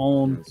working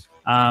on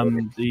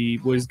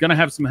he's going to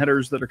have some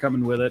headers that are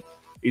coming with it.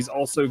 He's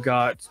also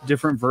got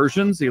different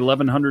versions. The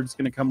 1100 is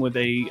going to come with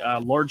a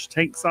large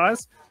tank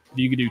size.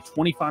 You can do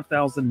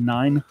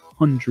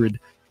 25,900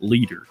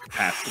 liter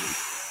capacity.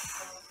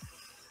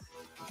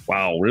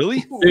 Wow,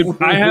 really?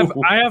 Dude, I have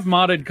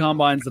modded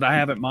combines that I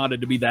haven't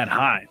modded to be that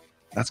high.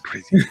 That's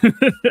crazy.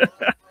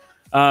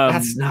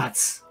 That's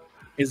nuts.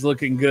 Is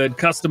looking good.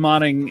 Custom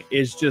modding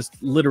is just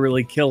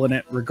literally killing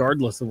it,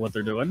 regardless of what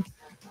they're doing.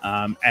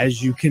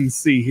 As you can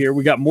see here,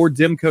 we got more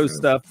Demco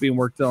stuff being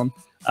worked on.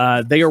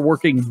 They are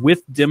working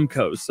with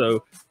Demco,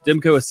 so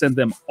Demco has sent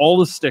them all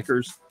the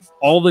stickers,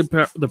 all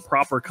the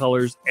proper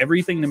colors,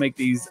 everything to make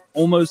these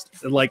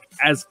almost like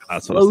as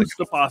close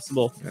to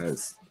possible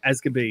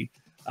as could be.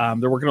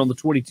 They're working on the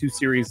 22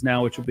 series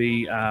now, which will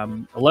be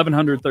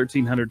 1100,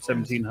 1300,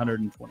 1700,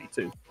 and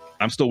 22.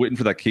 I'm still waiting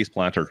for that case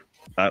planter.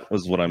 That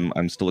was what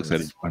I'm still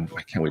excited. I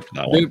can't wait for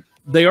that one.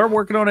 They are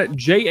working on it.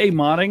 JA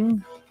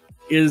Modding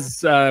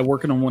is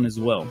working on one as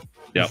well.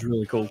 Yeah, it's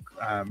really cool.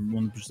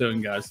 One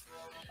pursuing guys.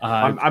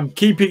 I'm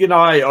keeping an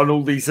eye on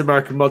all these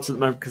American mods at the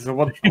moment because I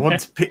want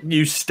to pick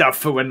new stuff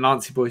for when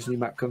Nancy Boy's new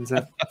map comes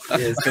out. Yeah,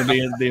 it's going to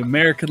be the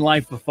American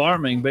Life of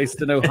Farming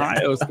based in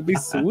Ohio. It's going to be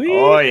sweet.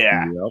 Oh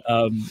yeah.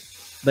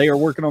 They are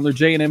working on their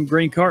J&M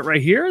green cart right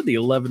here, the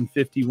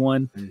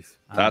 1151.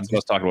 That's what I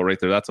was talking about right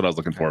there. That's what I was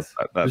looking for.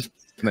 That's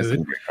nice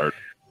green cart.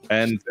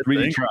 And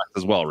 3D tracks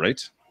as well,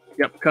 right?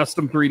 Yep,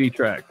 custom 3D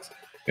tracks.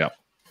 Yep.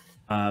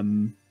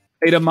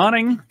 Ada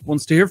Modding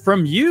wants to hear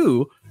from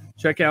you.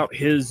 Check out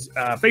his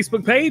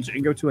Facebook page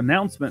and go to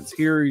announcements.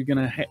 Here you're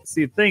going to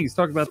see things.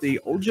 Talk about the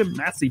Old Gym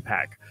Massey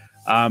Pack.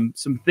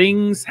 Some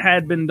things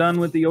had been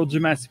done with the Old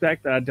Gym Massey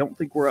Pack that I don't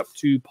think were up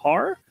to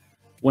par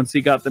once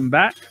he got them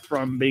back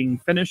from being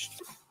finished.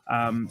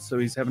 So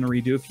he's having to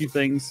redo a few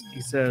things.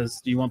 He says,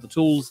 do you want the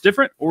tools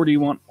different or do you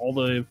want all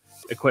the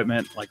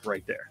equipment like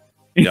right there?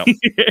 Yep.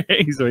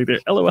 He's right there.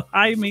 Hello,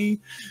 hi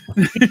me.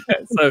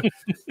 So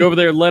go over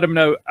there, let him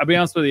know. I'll be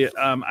honest with you.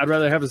 I'd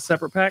rather have a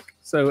separate pack.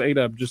 So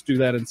A-Dub, just do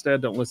that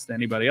instead. Don't listen to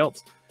anybody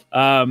else.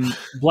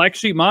 Black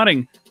Sheep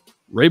Modding,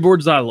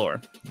 Rayboard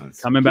Xylor.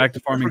 Coming back to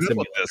Farming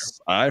Simulator.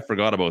 I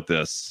forgot about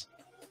this.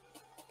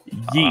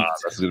 Yeet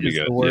that's gonna be is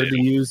good. the word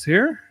to use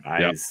here.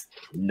 Nice.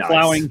 Nice.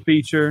 Plowing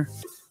feature,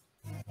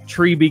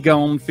 tree be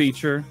gone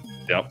feature,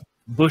 Yep.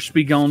 bush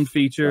be gone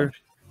feature.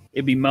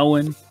 It'd be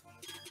mowing,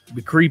 it'd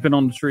be creeping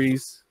on the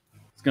trees.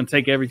 It's going to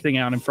take everything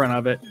out in front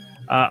of it.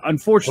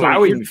 Unfortunately,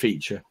 Plowing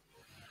feature.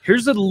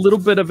 Here's a little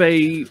bit of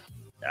a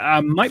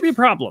might be a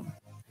problem.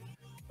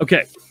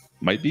 Okay,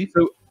 Might be.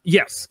 so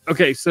yes,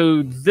 okay,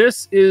 so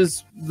this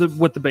is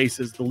what the base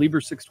is, the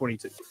Liber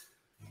 622.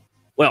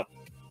 Well,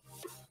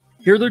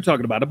 here they're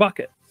talking about a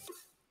bucket.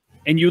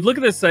 And you'd look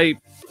at this and say,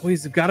 well,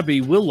 these have got to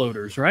be wheel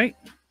loaders, right?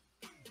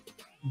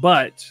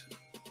 But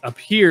up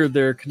here,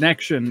 their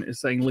connection is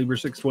saying Liber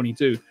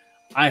 622.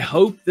 I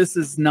hope this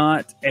is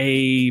not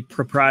a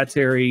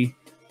proprietary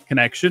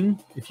connection.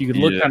 If you could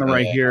look kind of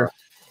right here.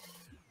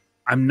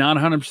 I'm not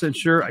 100%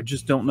 sure. I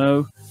just don't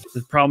know.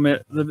 The problem is,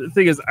 the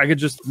thing is, I could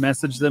just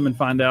message them and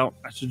find out.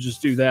 I should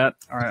just do that.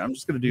 All right, I'm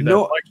just going to do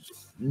that.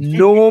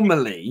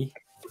 Normally,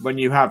 when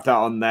you have that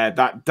on there,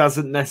 that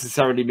doesn't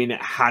necessarily mean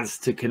it has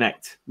to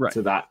connect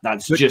to that.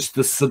 That's just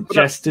the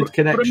suggested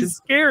connection. But I'm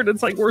scared.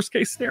 It's like worst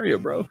case scenario,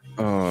 bro.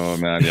 Oh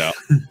man, yeah.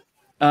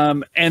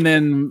 And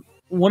then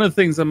one of the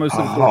things I'm most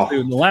looking forward to,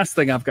 and the last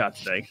thing I've got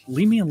today,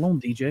 leave me alone,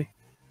 DJ.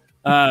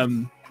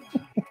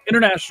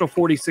 International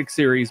 46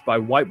 series by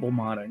White Bull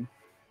Modding.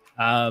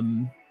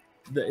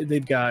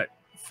 They've got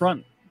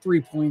front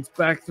 3 points,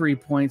 back 3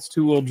 points,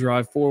 2-wheel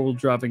drive, 4-wheel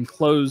drive,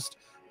 enclosed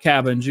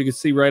cabins. You can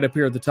see right up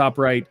here at the top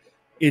right.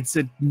 It's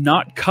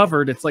not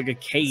covered. It's like a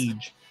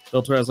cage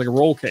built around, like a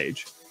roll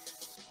cage.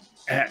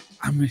 I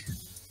mean,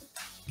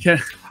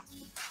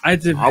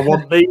 I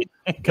want these.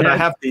 Can I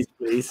have these,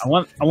 please? I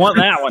want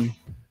that one.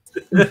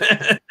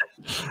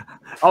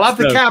 I'll have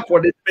the cap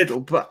one in the middle,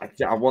 but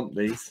I want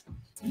these.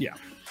 Yeah.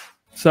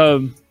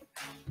 So,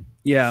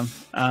 yeah,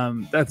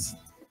 that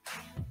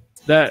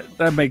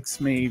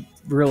makes me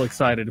real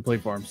excited to play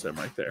Farm Sim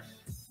right there.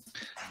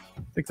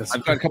 I think that's.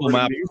 I've got a couple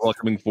maps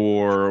coming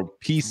for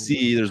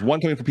PC. There's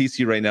one coming for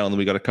PC right now, and then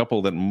we got a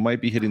couple that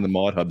might be hitting the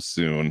Mod Hub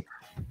soon.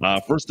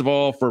 First of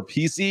all, for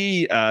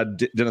PC,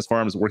 Dennis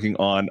Farm is working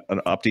on an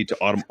update to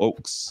Autumn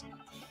Oaks.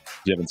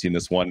 If you haven't seen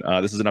this one,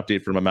 this is an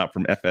update from a map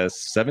from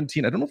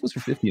FS17. I don't know if it was for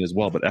 15 as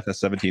well, but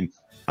FS17.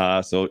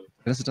 So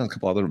Dennis has done a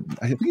couple other.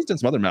 I think he's done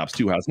some other maps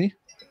too, hasn't he?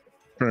 I'm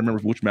trying to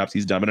remember which maps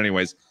he's done, but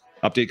anyways,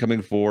 update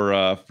coming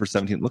for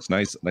 17. It looks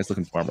nice, nice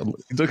looking farm.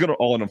 Look at it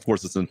all, and of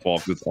course it's in fall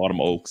because it's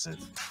Autumn Oaks.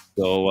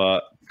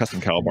 So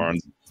custom cow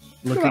barns,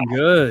 looking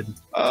good.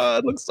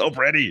 It looks so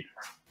pretty.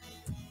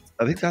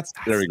 I think that's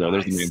there we go.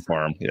 There's the main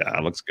farm. Yeah,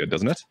 it looks good,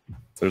 doesn't it?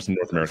 There's some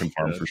North American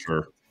farm for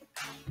sure.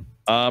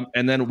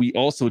 And then we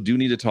also do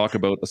need to talk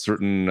about a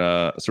certain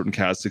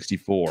CAS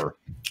 64.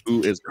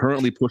 who is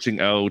currently pushing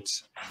out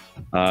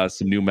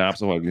some new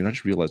maps. Oh, I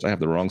just realized I have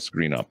the wrong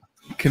screen up.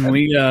 Can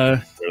we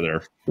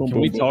There. can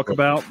we talk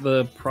about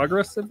the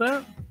progress of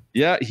that?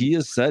 Yeah, he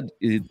has said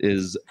it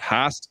is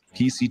past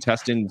PC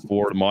testing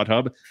for Mod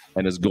Hub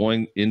and is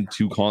going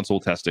into console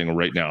testing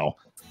right now.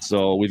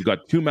 So we've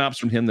got 2 maps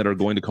from him that are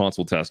going to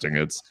console testing.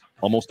 It's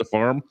Almost a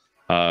Farm,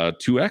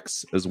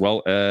 2X, as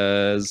well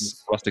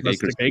as Rustic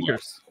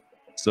Acres.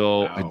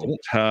 So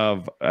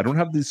Wow. I don't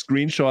have the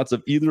screenshots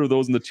of either of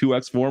those in the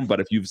 2X form, but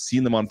if you've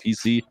seen them on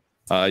PC,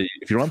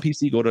 if you're on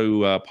PC, go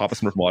to Papa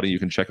Smurf Modding. You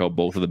can check out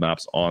both of the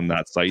maps on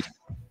that site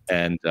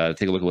and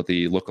take a look at what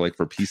they look like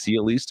for PC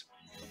at least.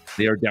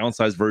 They are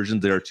downsized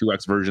versions. They are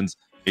 2X versions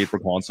made for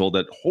console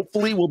that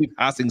hopefully will be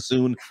passing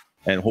soon.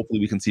 And hopefully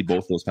we can see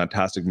both those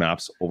fantastic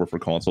maps over for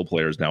console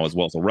players now as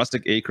well. So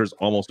Rustic Acres,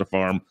 Almost a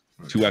Farm,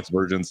 2X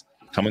versions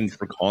coming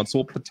for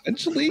console,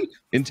 potentially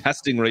in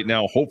testing right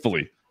now,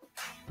 hopefully.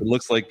 It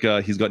looks like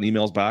he's gotten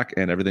emails back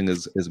and everything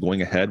is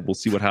going ahead. We'll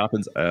see what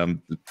happens.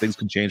 Things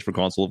can change for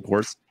console, of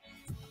course.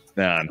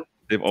 Man,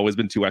 they've always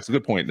been 2X.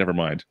 Good point. Never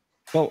mind.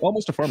 Well,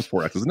 Almost a Farm's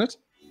 4X, isn't it?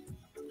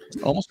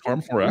 Almost a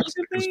Farm 4X.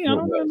 I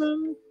don't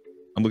know.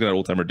 I'm looking at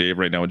Old Timer Dave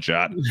right now in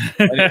chat.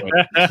 Anyway,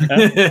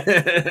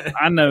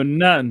 I know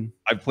none.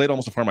 I played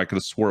Almost a Farm. I could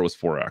have swore it was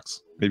 4X.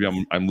 Maybe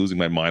I'm losing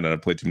my mind and I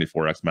played too many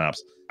 4X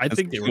maps. I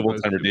think they were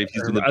Old Timer Dave.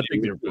 He's been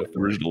the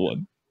original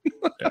one.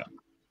 Yeah.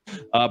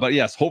 But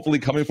yes, hopefully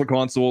coming for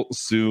console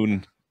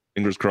soon.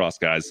 Fingers crossed,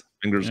 guys.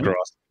 Fingers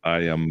crossed.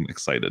 I am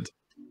excited.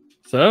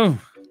 So,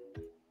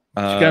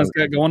 what you guys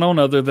got going on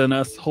other than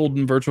us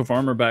holding Virtual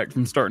Farmer back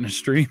from starting a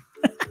stream?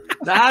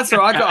 That's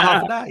right. I got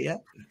half of that. Yeah.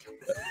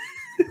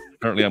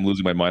 Apparently, I'm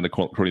losing my mind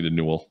according to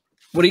Newell.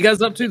 What are you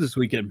guys up to this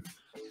weekend?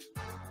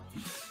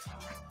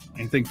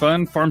 Anything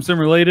fun? Farm sim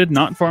related?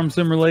 Not farm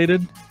sim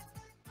related?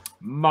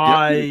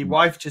 My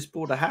wife just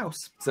bought a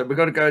house, so we've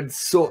got to go and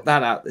sort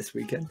that out this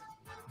weekend.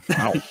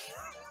 Wow.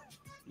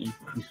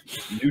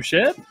 New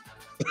shed?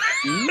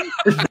 No,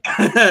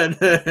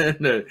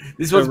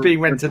 this one's being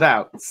rented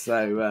out.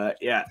 So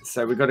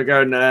so we've got to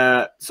go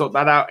and sort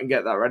that out and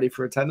get that ready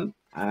for a tenant.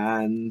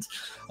 And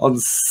on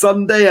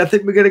Sunday, I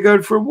think we're going to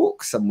go for a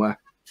walk somewhere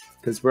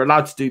because we're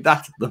allowed to do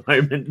that at the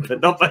moment,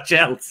 but not much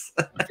else.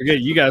 I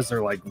forget, you guys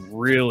are like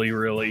really,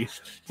 really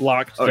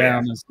locked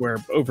down. As where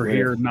over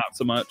here, not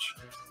so much.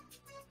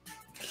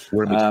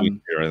 We're in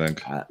between here, I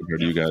think,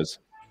 compared to you guys.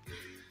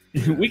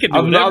 We can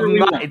do whatever we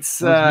want.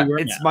 It's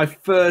my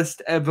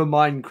first ever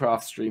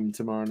Minecraft stream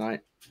tomorrow night.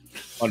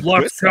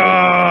 Let's go!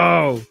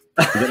 Are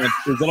you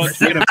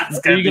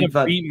gonna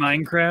fun. beat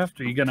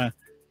Minecraft? Are you gonna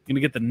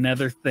get the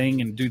Nether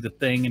thing and do the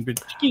thing and be?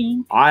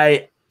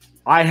 I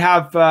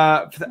have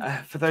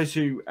for those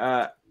who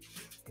know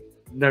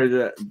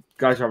the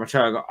guys on my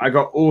channel, I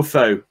got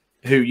Ortho,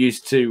 who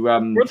used to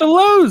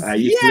Ortho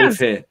used to live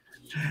here.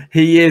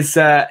 He is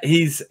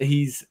he's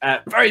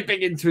very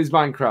big into his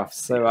Minecraft,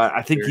 so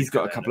I think he's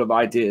got a couple of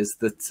ideas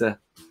that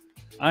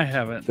I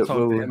haven't talked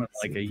to him in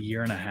like a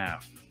year and a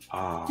half.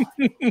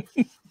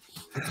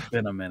 It's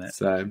been a minute.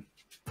 So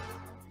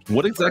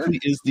what exactly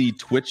is the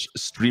Twitch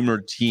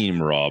streamer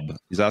team, Rob?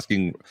 He's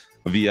asking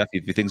VF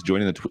if he thinks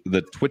joining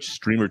the Twitch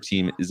streamer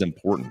team is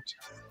important.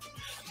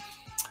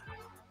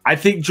 I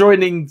think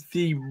joining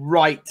the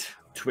right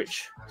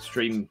Twitch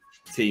stream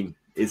team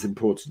is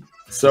important.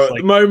 So at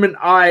the moment,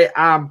 I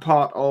am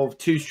part of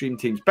 2 stream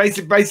teams.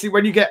 Basically,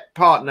 when you get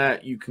partner,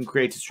 you can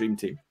create a stream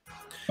team.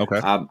 Okay.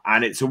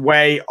 And it's a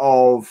way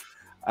of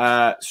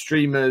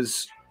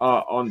streamers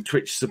on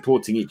Twitch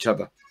supporting each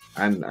other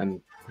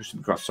and pushing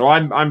across. So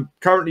I'm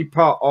currently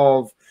part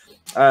of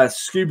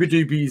Scuba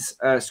Doobie's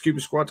Scuba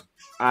Squad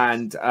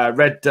and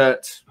Red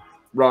Dirt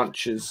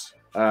Ranchers,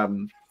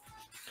 Red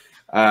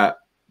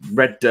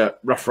Dirt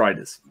Rough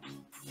Riders.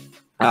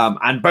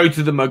 And both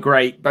of them are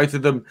great. Both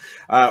of them,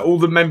 all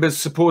the members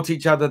support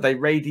each other. They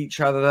raid each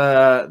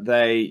other.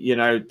 They,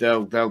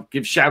 they'll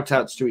give shout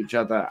outs to each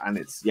other. And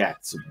it's a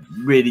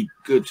really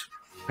good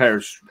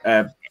pair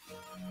of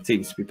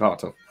teams to be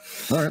part of.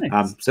 All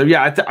right. So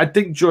I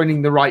think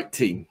joining the right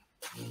team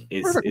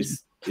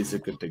is a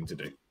good thing to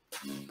do.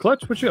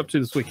 Klutch, what you up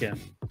to this weekend?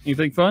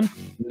 Anything fun?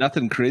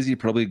 Nothing crazy.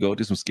 Probably go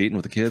do some skating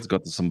with the kids.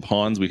 Got some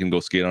ponds we can go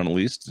skate on at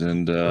least.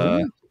 And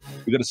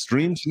we got a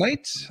stream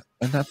tonight.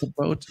 And that's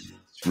about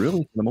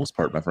really for the most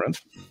part, my friend.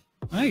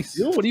 Nice.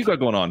 Yo, what do you got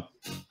going on?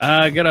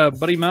 I got a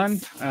buddy of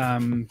mine,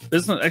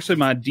 actually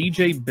my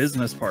DJ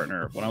business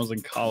partner when I was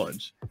in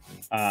college.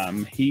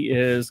 He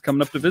is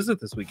coming up to visit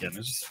this weekend. I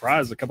was just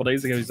surprised a couple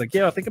days ago. He's like,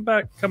 yeah, I think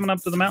about coming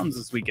up to the mountains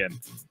this weekend.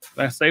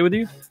 Can I stay with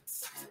you?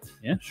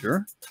 Yeah,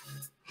 sure.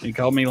 He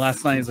called me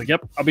last night. He's like,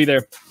 yep, I'll be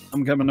there.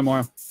 I'm coming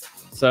tomorrow.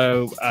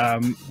 So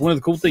one of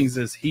the cool things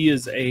is he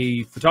is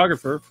a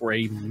photographer for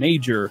a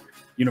major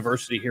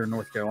university here in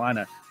North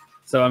Carolina.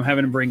 So I'm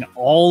having to bring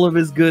all of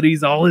his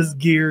goodies, all his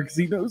gear, because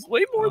he knows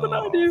way more than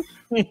I do.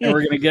 And we're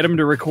going to get him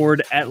to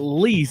record at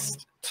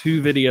least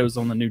 2 videos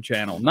on the new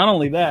channel. Not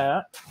only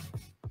that,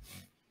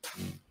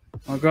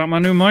 I got my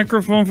new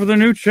microphone for the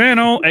new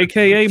channel,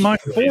 a.k.a. my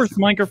 4th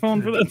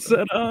microphone for that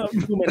setup.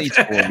 Too many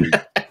stories.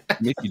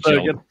 Make you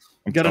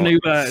Got a new.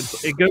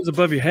 It goes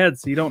above your head,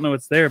 so you don't know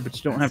it's there, but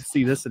you don't have to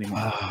see this anymore.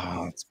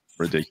 Oh, it's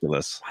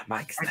ridiculous. My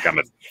mic's there.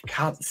 You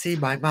can't see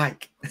my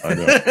mic. I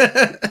know.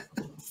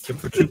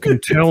 But you can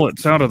tell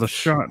it's out of the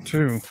shot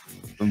too.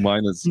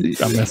 Mine is.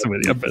 I'm messing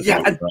with you.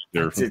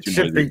 It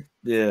should be.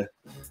 Yeah.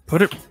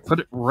 Put it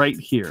right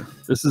here.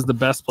 This is the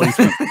best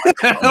placement.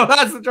 Oh,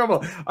 that's the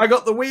trouble. I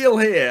got the wheel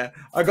here.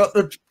 I got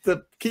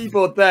the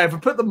keyboard there. If I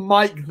put the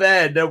mic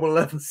there, no one will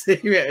ever see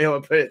it.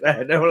 I'll put it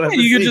there. No one will ever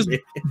you see could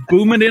just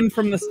boom it in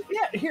from this.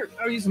 Yeah, here.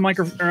 I'll use a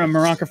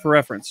maraca for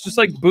reference. Just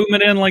like boom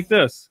it in like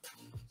this.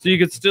 So you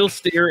could still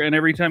steer, and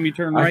every time you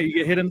turn right, you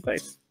get hit in the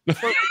face.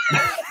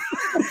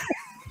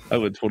 I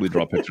would totally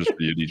draw pictures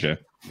for you, DJ.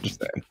 Just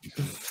saying.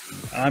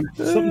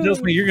 Something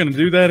tells me you're going to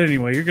do that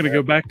anyway. You're going to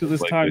go back to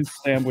this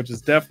timestamp, which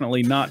is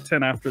definitely not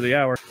 10 after the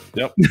hour.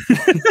 Yep.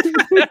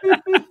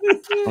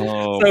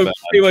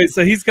 Anyway,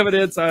 so he's coming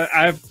in. So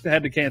I've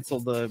had to cancel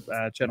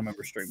the channel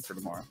member stream for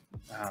tomorrow.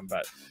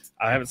 But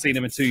I haven't seen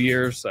him in 2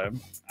 years. So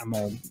I'm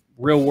on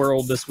Real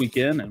World this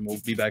weekend, and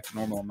we'll be back to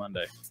normal on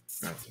Monday.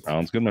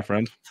 Sounds good, my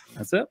friend.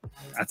 That's it.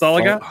 That's all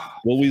I got.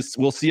 Well,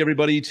 we'll see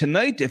everybody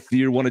tonight. If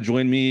you want to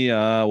join me,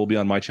 we'll be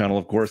on my channel,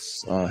 of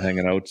course,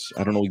 hanging out.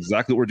 I don't know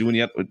exactly what we're doing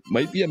yet. It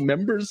might be a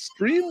members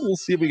stream. We'll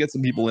see if we get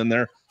some people in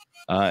there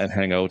and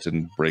hang out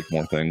and break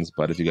more things.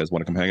 But if you guys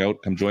want to come hang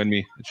out, come join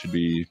me. It should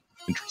be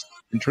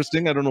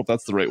interesting. I don't know if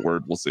that's the right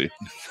word. We'll see.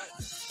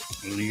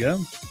 There you go.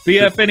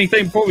 BF,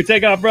 anything before we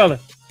take off,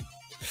 brother?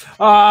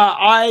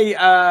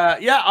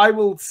 I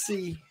will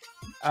see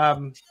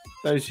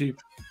those who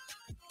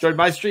join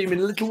my stream in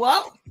a little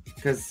while,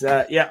 because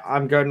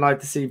I'm going live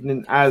this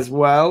evening as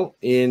well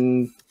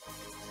in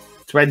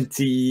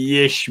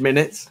 20-ish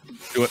minutes.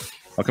 Do it.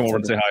 I'll come over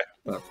and say hi.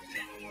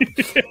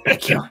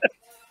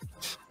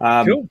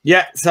 Cool.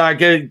 Yeah, so I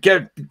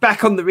go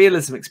back on the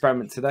realism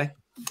experiment today,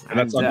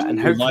 and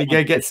hopefully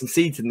go get some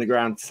seeds in the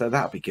ground. So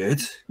that'll be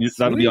good.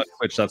 That'll be on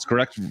Twitch. That's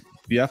correct.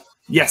 BF.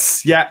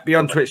 Yes, yeah, be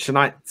on Twitch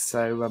tonight.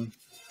 So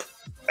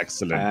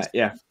excellent.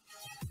 Yeah.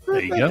 There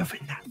you go.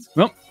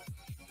 Well,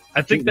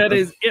 I think that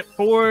is it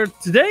for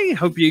today.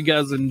 Hope you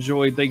guys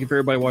enjoyed. Thank you for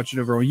everybody watching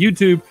over on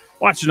YouTube,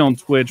 watching on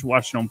Twitch,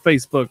 watching on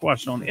Facebook,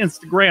 watching on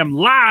Instagram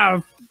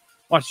Live,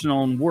 watching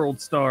on World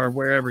Star,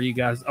 wherever you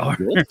guys are.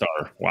 World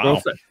Star. Wow.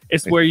 World Star.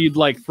 It's where you'd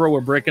like throw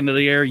a brick into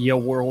the air,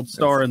 yell World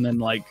Star, and then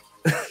like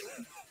I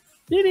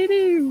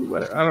didn't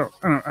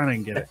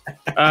get it.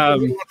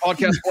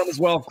 Podcast form as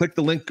well. Click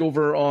the link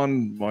over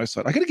on my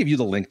side. I gotta give you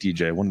the link,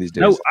 DJ, one of these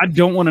days. No, I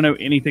don't want to know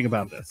anything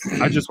about this.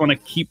 I just want to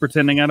keep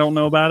pretending I don't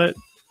know about it.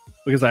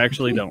 Because I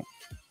actually don't.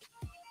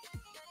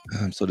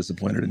 I'm so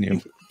disappointed in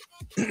you.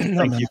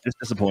 Thank you. Just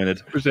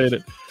disappointed. Appreciate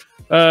it.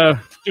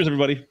 Cheers,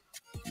 everybody.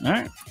 All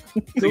right.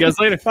 See you guys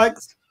later.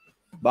 Thanks.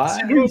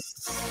 Bye.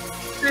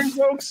 Cheers,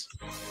 folks.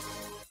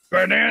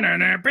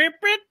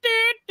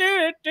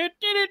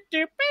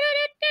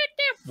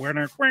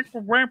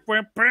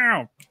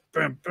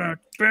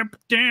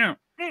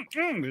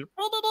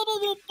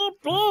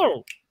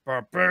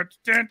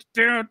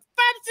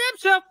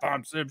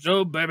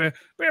 Show, baby.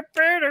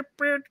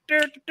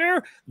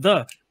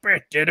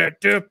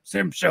 The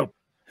Sim Show.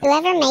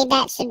 Whoever made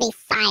that should be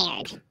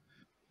fired.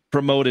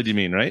 Promoted, you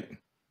mean, right?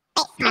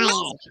 Fired.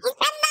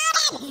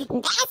 Promoted.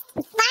 Best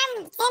Farm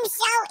Sim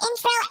Show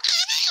intro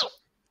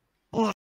ever.